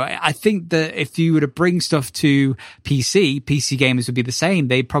 I think that if you were to bring stuff to PC gamers would be the same.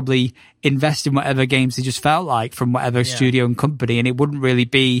 They'd probably invest in whatever games they just felt like from whatever studio and company, and it wouldn't really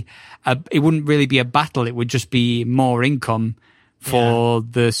be a battle. It would just be more income for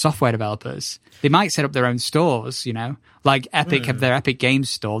the software developers. They might set up their own stores, like Epic have their Epic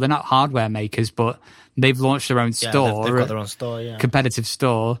Games store. They're not hardware makers, but they've launched their own store. They've got their own store, competitive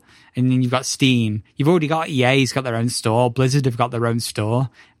store. And then you've got Steam. You've already got EA's got their own store. Blizzard have got their own store.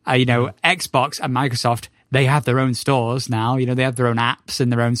 Xbox and Microsoft, they have their own stores now. They have their own apps and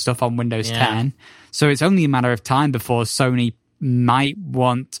their own stuff on Windows 10. So it's only a matter of time before Sony might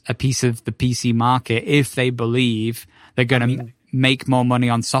want a piece of the PC market if they believe they're going to make more money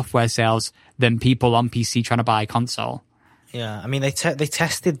on software sales than people on PC trying to buy a console. Yeah, I mean, they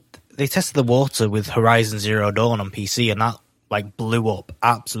tested the water with Horizon Zero Dawn on PC, and that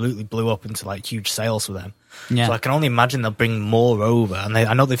absolutely blew up into huge sales for them. Yeah. So I can only imagine they'll bring more over, and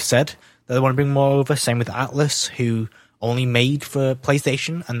I know they've said that they want to bring more over. Same with Atlas, who only made for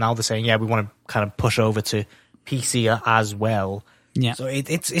PlayStation, and now they're saying, we want to kind of push over to PC as well. Yeah. So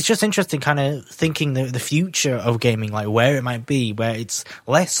it's just interesting, kind of thinking the future of gaming, where it might be, where it's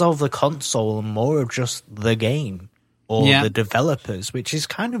less of the console and more of just the game or the developers, which is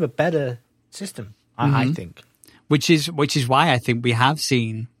kind of a better system, I think. Which is why I think we have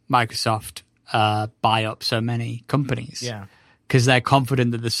seen Microsoft buy up so many companies. Yeah. Because they're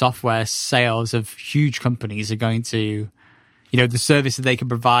confident that the software sales of huge companies are going to, the service that they can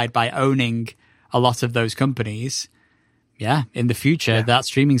provide by owning a lot of those companies. Yeah, in the future, that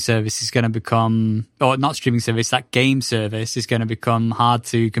streaming service is going to become, or not streaming service, that game service is going to become hard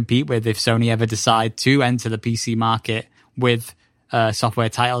to compete with if Sony ever decide to enter the PC market with software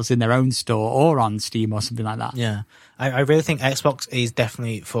titles in their own store or on Steam or something like that. Yeah, I really think Xbox is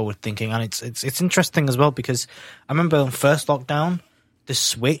definitely forward thinking, and it's interesting as well, because I remember on first lockdown, the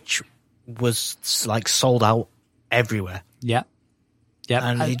Switch was sold out everywhere. Yeah. Yep.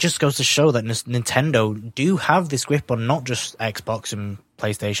 And it just goes to show that Nintendo do have this grip on not just Xbox and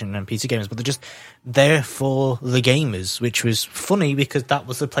PlayStation and PC gamers, but they're just there for the gamers, which was funny because that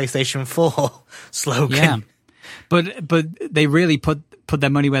was the PlayStation 4 slogan. Yeah. But they really put their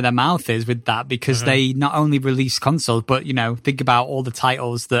money where their mouth is with that, because they not only release consoles, but think about all the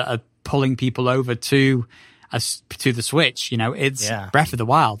titles that are pulling people over to the Switch. It's Breath of the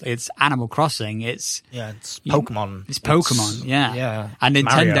Wild, it's Animal Crossing, it's Pokemon. It's Pokemon, and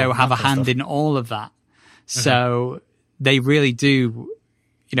Nintendo Mario, have a hand in all of that. So they really do.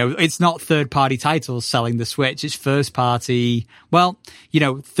 It's not third-party titles selling the Switch; it's first-party. Well,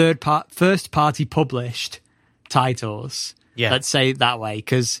 first-party published titles. Yeah. Let's say it that way,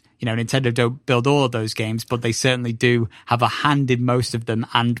 because Nintendo don't build all of those games, but they certainly do have a hand in most of them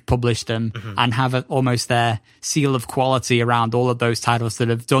and publish them and have almost their seal of quality around all of those titles that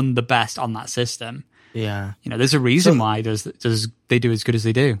have done the best on that system. Yeah. There's a reason why they do as good as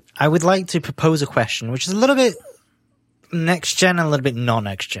they do. I would like to propose a question, which is a little bit next gen and a little bit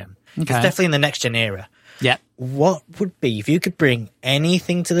non-next gen. Okay. It's definitely in the next gen era. Yeah. What would be, if you could bring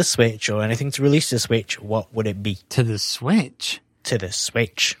anything to the Switch or anything to release to the Switch, what would it be? To the Switch? To the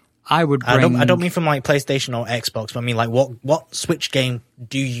Switch. I would bring... I don't mean from PlayStation or Xbox, but I mean what Switch game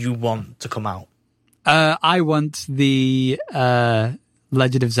do you want to come out? I want the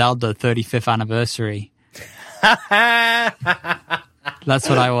Legend of Zelda 35th anniversary. That's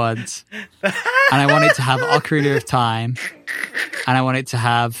what I want. And I want it to have Ocarina of Time, and I want it to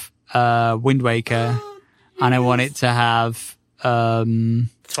have Wind Waker, and I want it to have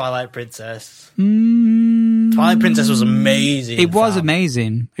Twilight Princess. Twilight Princess was amazing. It was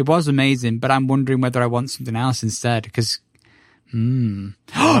amazing, but I'm wondering whether I want something else instead, because I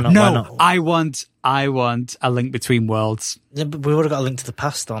want A Link Between Worlds. Yeah, but we would have got A Link to the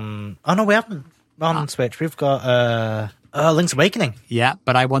Past on... Oh no, we haven't on Switch. We've got Link's Awakening. Yeah,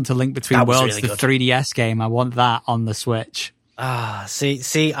 but I want A Link Between Worlds, really the 3DS game. I want that on the Switch.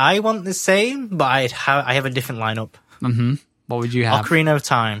 See, I want the same, but I have a different lineup. What would you have? Ocarina of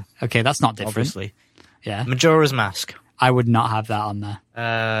Time. Okay, that's not different. Obviously. Yeah. Majora's Mask. I would not have that on there.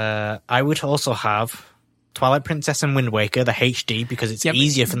 I would also have Twilight Princess and Wind Waker, the HD, because it's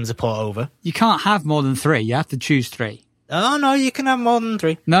easier for them to port over. You can't have more than 3. You have to choose 3. Oh, no, you can have more than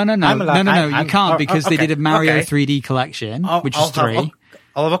 3. No. You can't because they did a Mario 3D collection, which is 3.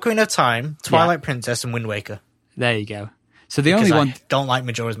 I'll have Ocarina of Time, Twilight Princess, and Wind Waker. There you go. So the only one... I don't like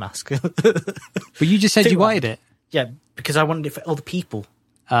Majora's Mask. But you just said you wanted it. Yeah, because I wanted it for other people.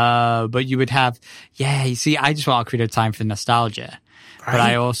 But you would have... Yeah, you see, I just want Ocarina of Time for nostalgia. Right. But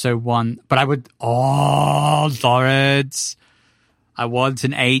I also want... But I would... Oh, Lawrence. I want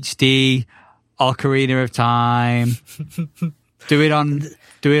an HD Ocarina of Time. Do it on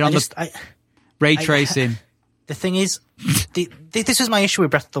ray tracing. The thing is, this was my issue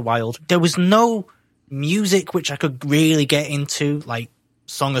with Breath of the Wild. There was no music which I could really get into, like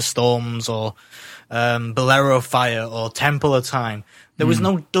Song of Storms or Bolero of Fire or Temple of Time. There was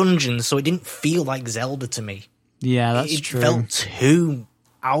no dungeons, so it didn't feel like Zelda to me. Yeah, that's true. It felt too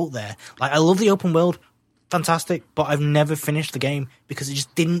out there. Like, I love the open world, fantastic, but I've never finished the game because it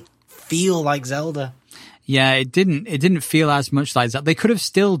just didn't feel like Zelda. Yeah, it didn't feel as much like Zelda. They could have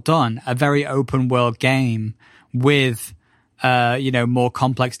still done a very open world game with more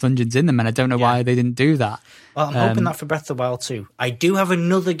complex dungeons in them, and I don't know why they didn't do that. Well, I'm hoping that for Breath of the Wild too. I do have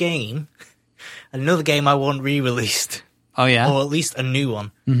another game I want re-released. Oh yeah? Or at least a new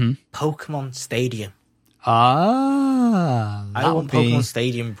one. Mm-hmm. Pokemon Stadium. Ah, I want Pokemon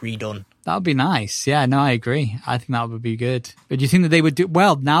Stadium redone. That would be nice. Yeah, no, I agree. I think that would be good. But do you think that they would do...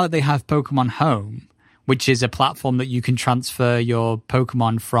 Well, now that they have Pokemon Home, which is a platform that you can transfer your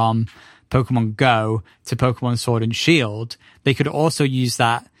Pokemon from Pokemon Go to Pokemon Sword and Shield, they could also use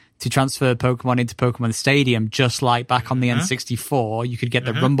that to transfer Pokemon into Pokemon Stadium, just like back on the N64. You could get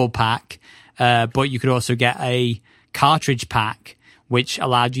the Rumble Pack, but you could also get a cartridge pack, which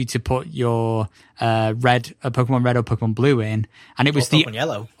allowed you to put your Pokemon Red or Pokemon Blue in, and it was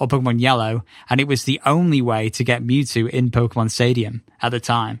Pokemon Yellow, and it was the only way to get Mewtwo in Pokemon Stadium at the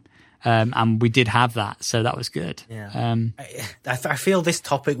time. And we did have that, so that was good. Yeah. I feel this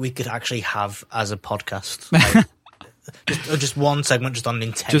topic we could actually have as a podcast. Like, just one segment just on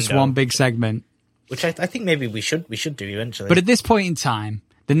Nintendo. Just one big segment. Which I think maybe we should do eventually. But at this point in time,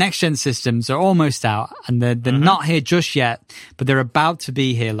 the next-gen systems are almost out, and they're not here just yet, but they're about to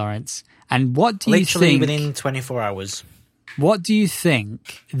be here, Lawrence. And what do you think... Literally within 24 hours. What do you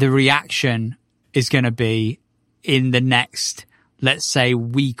think the reaction is going to be in the next, let's say,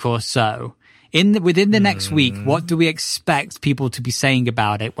 week or so? Within the next week, what do we expect people to be saying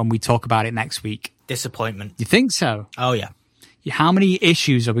about it when we talk about it next week? Disappointment. You think so? Oh, yeah. How many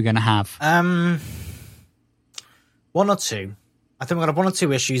issues are we going to have? 1 or 2. I think we're going to have 1 or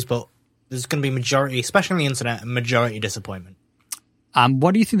 2 issues, but there's going to be majority, especially on the internet, majority disappointment.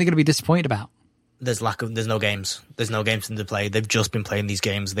 What do you think they're going to be disappointed about? There's no games. There's no games to play. They've just been playing these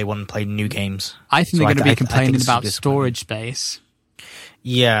games. They want to play new games. I think they're going to be complaining about storage space.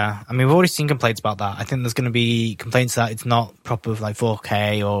 Yeah. I mean, we've already seen complaints about that. I think there's going to be complaints that it's not proper, like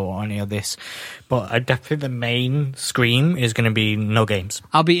 4K or any of this. But I definitely think the main scream is going to be no games.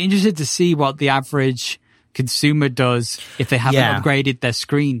 I'll be interested to see what the average consumer does if they haven't upgraded their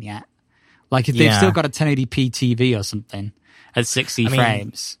screen yet. Like if they've still got a 1080p TV or something at 60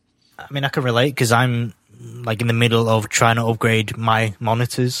 frames. I mean, I can relate because I'm like in the middle of trying to upgrade my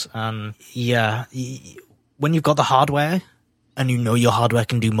monitors. And when you've got the hardware and you know your hardware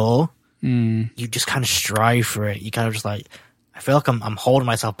can do more, you just kind of strive for it. You kind of just like, I feel like I'm holding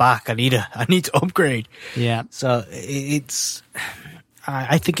myself back. I need to upgrade. Yeah. So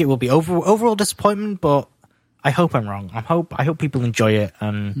I think it will be overall disappointment, but I hope I'm wrong. I hope people enjoy it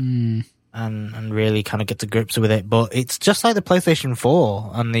and really kind of get to grips with it. But it's just like the PlayStation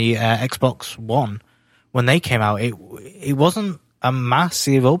 4 and the Xbox One. When they came out, it wasn't a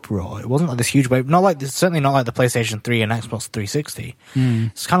massive uproar. It wasn't like this huge wave. Certainly not like the PlayStation 3 and Xbox 360.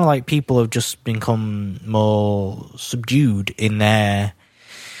 It's kind of like people have just become more subdued in their,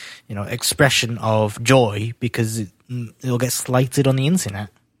 expression of joy because it'll get slighted on the internet.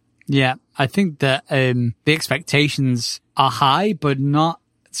 Yeah, I think that the expectations are high, but not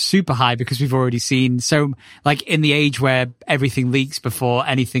super high because we've already seen like in the age where everything leaks before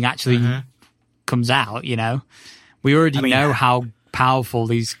anything actually comes out, we already know how powerful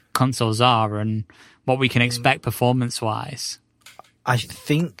these consoles are and what we can expect performance-wise. I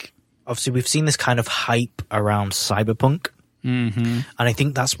think, obviously, we've seen this kind of hype around Cyberpunk, and I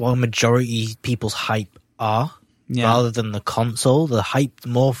think that's what majority people's hype are. Yeah. Rather than the console, the hype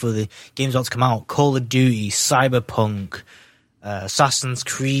more for the games about to come out. Call of Duty, Cyberpunk, Assassin's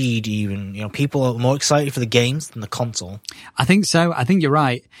Creed, even. You know, people are more excited for the games than the console. I think so. I think you're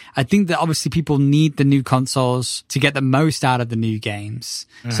right. I think that obviously people need the new consoles to get the most out of the new games.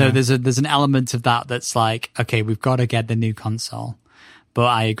 So there's an element of that that's like, okay, we've got to get the new console. But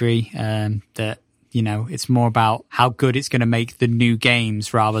I agree that, you know, it's more about how good it's going to make the new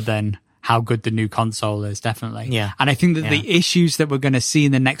games rather than how good the new console is, definitely. Yeah. And I think that the issues that we're going to see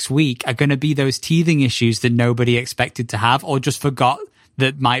in the next week are going to be those teething issues that nobody expected to have or just forgot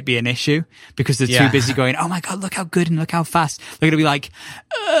that might be an issue because they're too busy going, oh my God, look how good and look how fast. They're going to be like,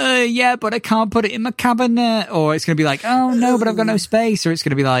 yeah, but I can't put it in my cabinet. Or it's going to be like, oh no, but I've got no space. Or it's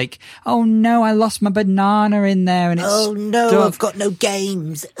going to be like, oh no, I lost my banana in there and it's stuck. I've got no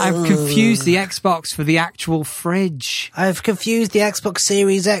games. I've confused the Xbox for the actual fridge. I've confused the Xbox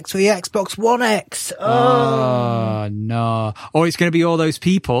Series X with the Xbox One X. Oh no. Or it's going to be all those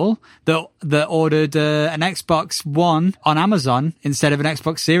people that ordered an Xbox One on Amazon instead of an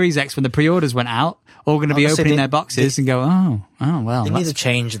Xbox Series X when the pre-orders went out, all going to be opening their boxes and go, oh well. They need to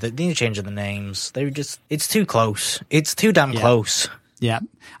change the names. They were just, it's too close. It's too damn close. Yeah.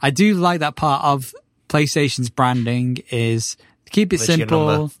 I do like that part of PlayStation's branding is keep it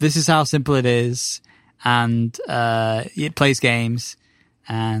simple. This is how simple it is. And it plays games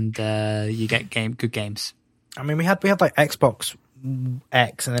and you get good games. I mean, we had like Xbox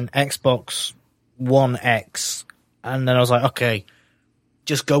X and then Xbox One X. And then I was like, okay,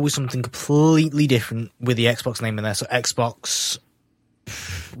 just go with something completely different with the Xbox name in there. So Xbox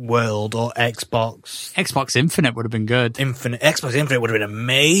World or Xbox Infinite would have been good. Xbox Infinite would have been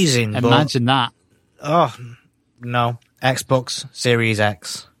amazing. Imagine that. Oh, no. Xbox Series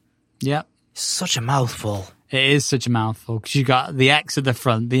X. Yep. It's such a mouthful. It is such a mouthful because you got the X at the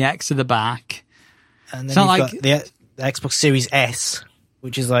front, the X at the back. And then got the Xbox Series S,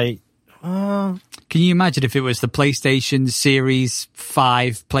 which is like, can you imagine if it was the PlayStation Series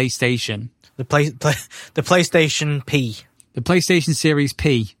 5 PlayStation? The PlayStation P. The PlayStation Series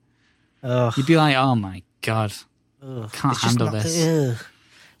P. Ugh. You'd be like, oh my God. Can't handle this.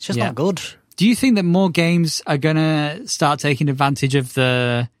 It's just not good. Do you think that more games are going to start taking advantage of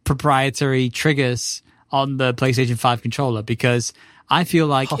the proprietary triggers on the PlayStation 5 controller? Because I feel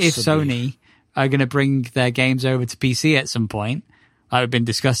like if Sony are going to bring their games over to PC at some point, like we've been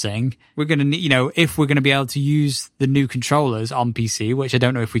discussing, we're going to need, you know, if we're going to be able to use the new controllers on PC, which I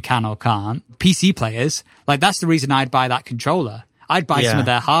don't know if we can or can't, PC players, like that's the reason I'd buy that controller. I'd buy some of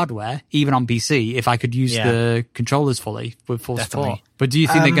their hardware, even on PC, if I could use the controllers fully with full support. But do you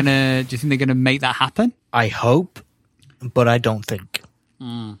think they're gonna make that happen? I hope, but I don't think.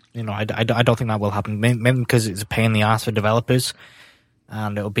 You know, I don't think that will happen. Maybe because it's a pain in the ass for developers.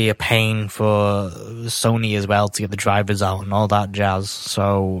 And it'll be a pain for Sony as well to get the drivers out and all that jazz.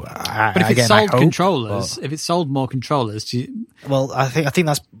 So, but if it sold controllers, if it sold more controllers, well, I think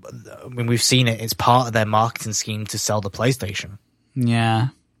that's. I mean, we've seen it. It's part of their marketing scheme to sell the PlayStation. Yeah.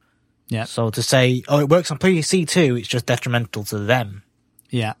 So to say, oh, it works on PC too, it's just detrimental to them.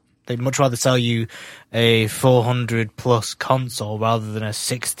 Yeah. They'd much rather sell you a 400 plus console rather than a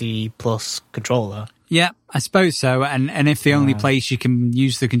 60 plus controller. Yeah, I suppose so. And if the only place you can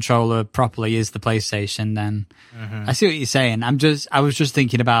use the controller properly is the PlayStation, then I see what you're saying. I was just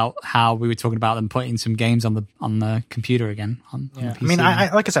thinking about how we were talking about them putting some games on the computer again. On the PC. I mean,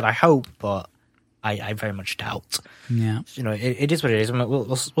 I like I said, I hope, but I very much doubt. Yeah, you know, it is what it is. I mean,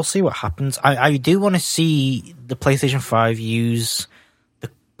 we'll see what happens. I do want to see the PlayStation 5 use the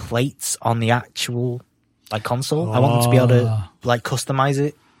plates on the actual like console. I want them to be able to like customize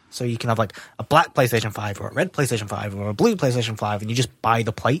it. So you can have like a black PlayStation 5 or a red PlayStation 5 or a blue PlayStation 5 and you just buy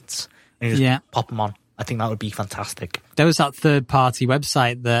the plates and you just pop them on. I think that would be fantastic. There was that third-party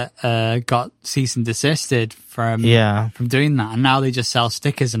website that got cease and desisted from doing that. And now they just sell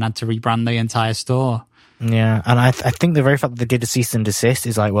stickers and had to rebrand the entire store. Yeah, and I think the very fact that they did a cease and desist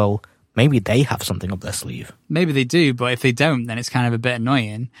is like, well, maybe they have something up their sleeve. Maybe they do, but if they don't, then it's kind of a bit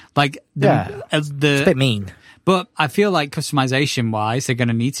annoying. Like, it's a bit mean. But I feel like customization-wise, they're going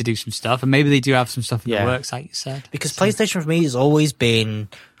to need to do some stuff, and maybe they do have some stuff in the works, like you said. Because PlayStation for me has always been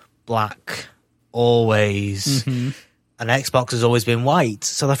black, always, and Xbox has always been white.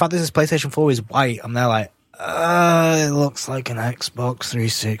 So the fact that this PlayStation 4 is white, I'm there like, it looks like an Xbox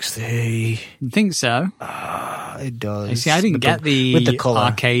 360. You think so? It does. You see, I didn't get the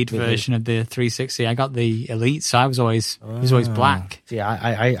arcade version of the 360. I got the Elite, so it was always black. Yeah,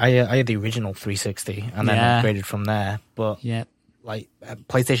 I had the original 360 and then upgraded from there. But like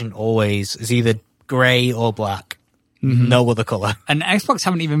PlayStation always is either grey or black, no other color. And Xbox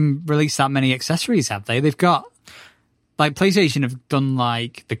haven't even released that many accessories, have they? They've got like PlayStation have done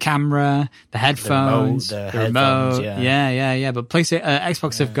like the camera, the headphones, the remote. headphones, Yeah. But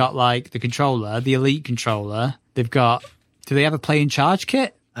Xbox have got like the controller, the Elite controller. They've got. Do they have a Play in Charge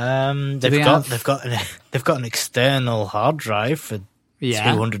kit? They've got an external hard drive for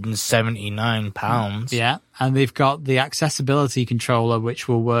 £279. Yeah, and they've got the accessibility controller, which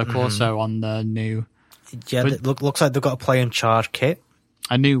will work also on the new. Yeah, looks like they've got a Play and Charge kit,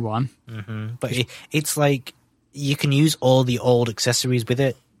 a new one. But it's like you can use all the old accessories with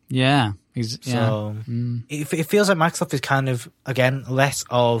it. Yeah, so it feels like Microsoft is kind of again less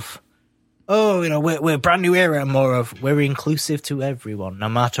of. Oh, we're a brand new era, and more of we're inclusive to everyone, no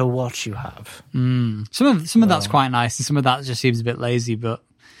matter what you have. Some of that's quite nice, and some of that just seems a bit lazy. But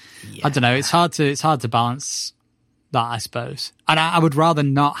I don't know. It's hard to balance that, I suppose. And I would rather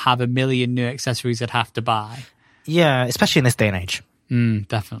not have a million new accessories I'd have to buy. Yeah, especially in this day and age.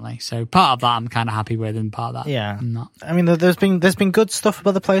 Definitely. So part of that I'm kind of happy with, and part of that I'm not. I mean, there's been good stuff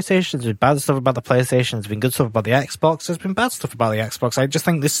about the PlayStation. There's been bad stuff about the PlayStation. There's been good stuff about the Xbox. There's been bad stuff about the Xbox. I just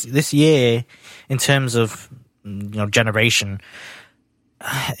think this year, in terms of generation,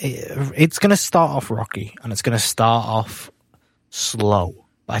 it's going to start off rocky and it's going to start off slow.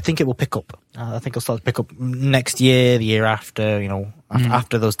 But I think it will pick up. I think it'll start to pick up next year, the year after.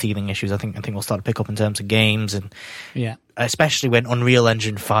 After those teething issues, I think we'll start to pick up in terms of games and especially when Unreal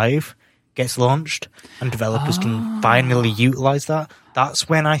Engine 5 gets launched and developers can finally utilize that. That's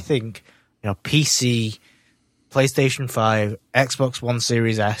when I think PC, PlayStation 5, Xbox One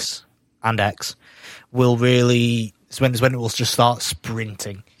Series S and X will really. It's when it will just start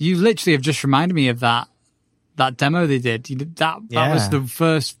sprinting. You literally have just reminded me of that demo they did. That was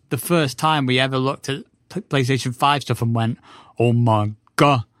the first time we ever looked at PlayStation 5 stuff and went, oh my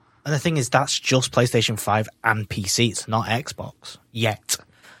god. And the thing is, that's just PlayStation 5 and PC. It's not Xbox yet.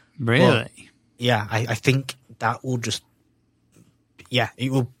 Really? But, yeah, I think that will just... Yeah,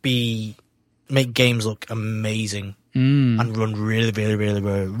 it will make games look amazing and run really, really, really,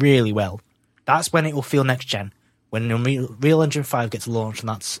 really, really well. That's when it will feel next gen. When Unreal Engine 5 gets launched, and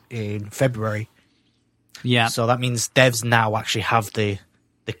that's in February. Yeah. So that means devs now actually have the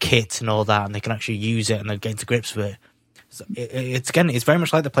kit and all that, and they can actually use it and they're getting to grips with it. So it's very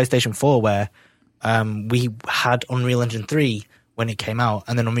much like the PlayStation 4 where we had Unreal Engine 3 when it came out,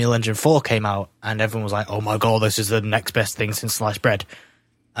 and then Unreal Engine 4 came out, and everyone was like, oh my god, this is the next best thing since sliced bread.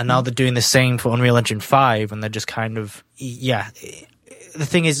 And now they're doing the same for Unreal Engine 5, and they're just kind of... Yeah. The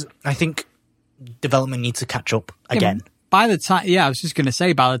thing is, I think development needs to catch up again. By the time... Yeah, I was just going to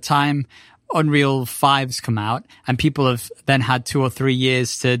say, by the time Unreal 5's come out, and people have then had 2 or 3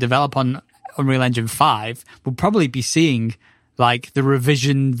 years to develop on Unreal Engine 5, we'll probably be seeing like the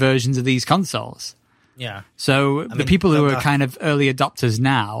revision versions of these consoles. Yeah. So the people who are kind of early adopters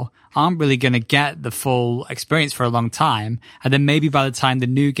now aren't really going to get the full experience for a long time. And then maybe by the time the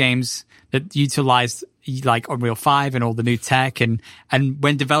new games that utilize like Unreal 5 and all the new tech and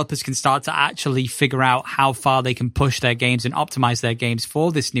when developers can start to actually figure out how far they can push their games and optimize their games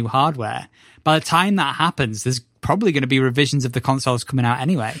for this new hardware, by the time that happens, there's probably going to be revisions of the consoles coming out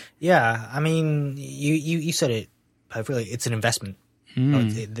anyway. Yeah, I mean, you said it perfectly. It's an investment.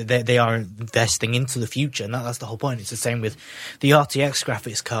 They are investing into the future, and that's the whole point. It's the same with the RTX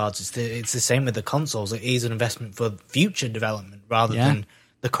graphics cards. It's the same with the consoles. It is an investment for future development rather than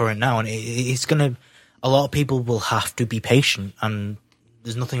the current now. And it's going to... A lot of people will have to be patient, and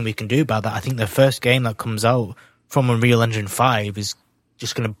there's nothing we can do about that. I think the first game that comes out from Unreal Engine 5 is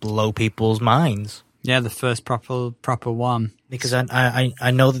just going to blow people's minds. Yeah, the first proper one. Because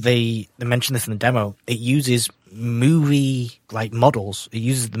I know that they mentioned this in the demo. It uses movie like models. It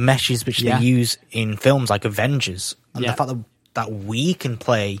uses the meshes which they use in films like Avengers. And the fact that we can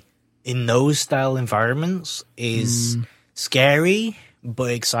play in those style environments is scary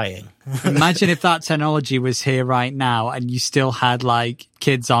but exciting. Imagine if that technology was here right now and you still had like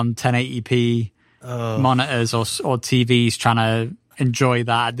kids on 1080p monitors or TVs trying to enjoy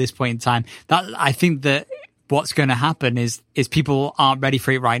that at this point in time. That I think that what's going to happen is people aren't ready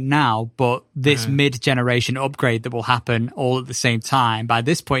for it right now, but this mid-generation upgrade that will happen all at the same time, by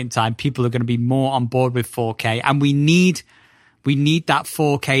this point in time, people are going to be more on board with 4K, and we need that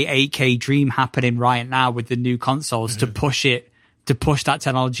 4K, 8K dream happening right now with the new consoles to push that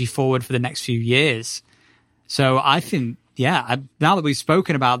technology forward for the next few years. So I think, now that we've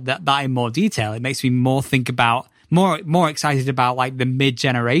spoken about that in more detail, it makes me more excited about like the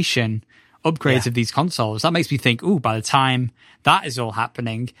mid-generation upgrades of these consoles. That makes me think, by the time that is all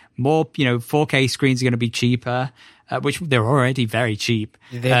happening, more, 4K screens are going to be cheaper, which they're already very cheap.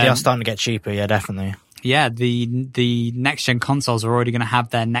 They are starting to get cheaper, yeah, definitely. yeah, the next gen consoles are already going to have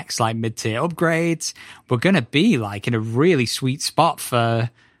their next like mid-tier upgrades. We're going to be like in a really sweet spot for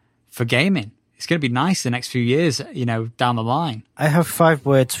gaming. It's going to be nice the next few years, you know, down the line. I have 5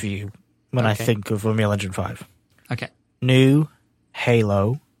 words for you when I think of Unreal Engine 5. Okay. New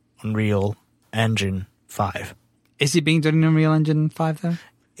Halo Unreal Engine 5. Is it being done in Unreal Engine 5 though?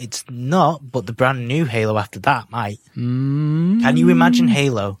 It's not, but the brand new Halo after that might. Can you imagine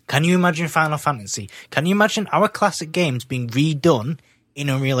Halo? Can you imagine Final Fantasy? Can you imagine our classic games being redone in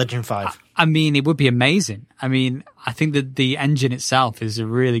Unreal Engine 5? I mean, it would be amazing. I mean, I think that the engine itself is a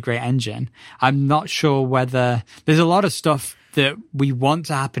really great engine. I'm not sure whether there's a lot of stuff that we want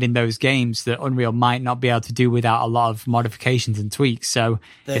to happen in those games that Unreal might not be able to do without a lot of modifications and tweaks. So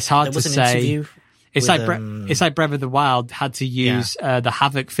it's hard to say. It's like Breath of the Wild had to use the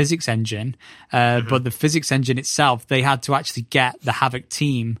Havok physics engine, but the physics engine itself, they had to actually get the Havok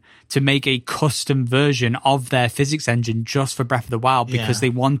team to make a custom version of their physics engine just for Breath of the Wild because they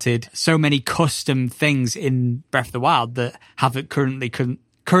wanted so many custom things in Breath of the Wild that Havok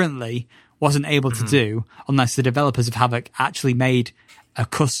currently wasn't able to do unless the developers of Havok actually made a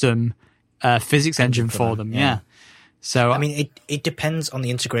custom physics engine for them. Yeah. So I mean, it depends on the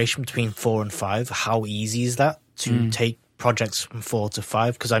integration between 4 and 5. How easy is that to take projects from 4 to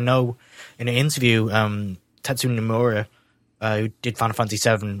 5? Because I know in an interview, Tetsuya Nomura, who did Final Fantasy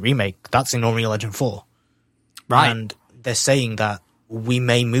VII Remake, that's in Unreal Engine 4. Right. And they're saying that we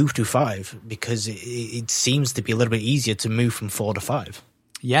may move to 5 because it seems to be a little bit easier to move from 4 to 5.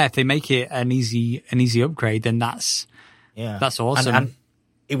 Yeah, if they make it an easy upgrade, then that's awesome. And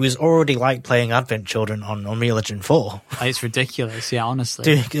it was already like playing Advent Children on Unreal Engine 4. It's ridiculous, yeah, honestly.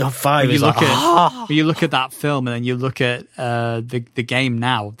 Dude, 5 when is when you look at that film and then you look at the game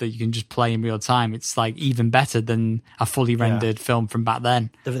now that you can just play in real time, it's like even better than a fully rendered film from back then.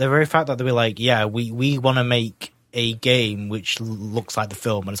 The very fact that they were like, we want to make a game which looks like the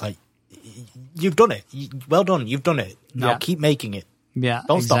film, and it's like, you've done it. Well done, you've done it. Now keep making it. Yeah,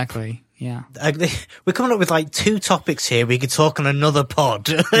 Don't exactly. Stop. Yeah. We're coming up with like 2 topics here we could talk on another pod.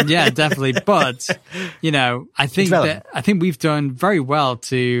 Yeah, definitely. But, you know, I think we've done very well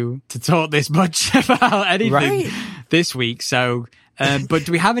to talk this much about anything this week. So, but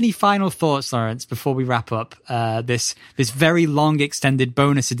do we have any final thoughts, Lawrence, before we wrap up this very long extended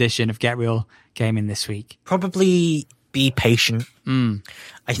bonus edition of Get Real Gaming this week? Probably be patient. I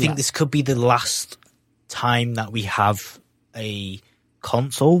think this could be the last time that we have a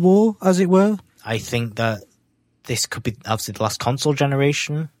console war, as it were. I think that this could be obviously the last console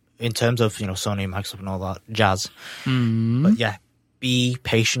generation in terms of, you know, Sony and Microsoft and all that jazz. But yeah, be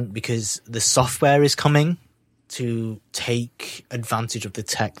patient because the software is coming to take advantage of the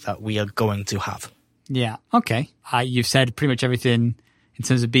tech that we are going to have. Yeah. Okay. You've said pretty much everything in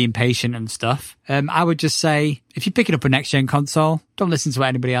terms of being patient and stuff. I would just say, if you're picking up a next-gen console, don't listen to what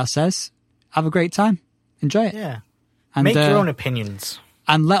anybody else says. Have a great time. Enjoy it. Yeah. And make your own opinions.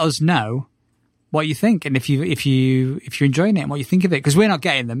 And let us know what you think. And if you're enjoying it and what you think of it. Because we're not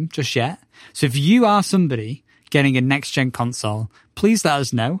getting them just yet. So if you are somebody getting a next-gen console, please let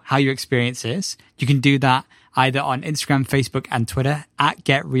us know how your experience is. You can do that either on Instagram, Facebook, and Twitter at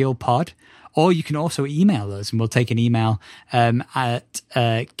GetRealPod. Or you can also email us, and we'll take an email at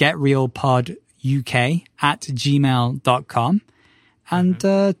getrealpoduk@gmail.com. And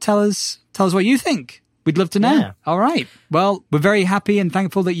tell us what you think. We'd love to know. Yeah. All right. Well, we're very happy and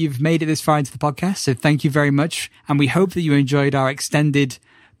thankful that you've made it this far into the podcast. So thank you very much. And we hope that you enjoyed our extended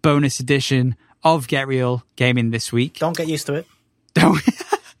bonus edition of Get Real Gaming this week. Don't get used to it. Don't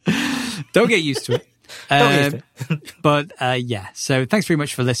get used to it. But yeah, so thanks very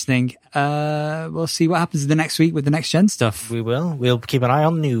much for listening. We'll see what happens in the next week with the next gen stuff. We will. We'll keep an eye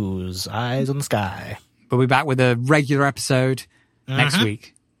on news, eyes on the sky. We'll be back with a regular episode next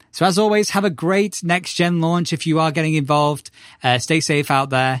week. So as always, have a great next gen launch if you are getting involved. Stay safe out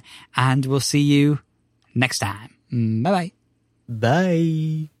there, and we'll see you next time. Bye-bye.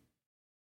 Bye.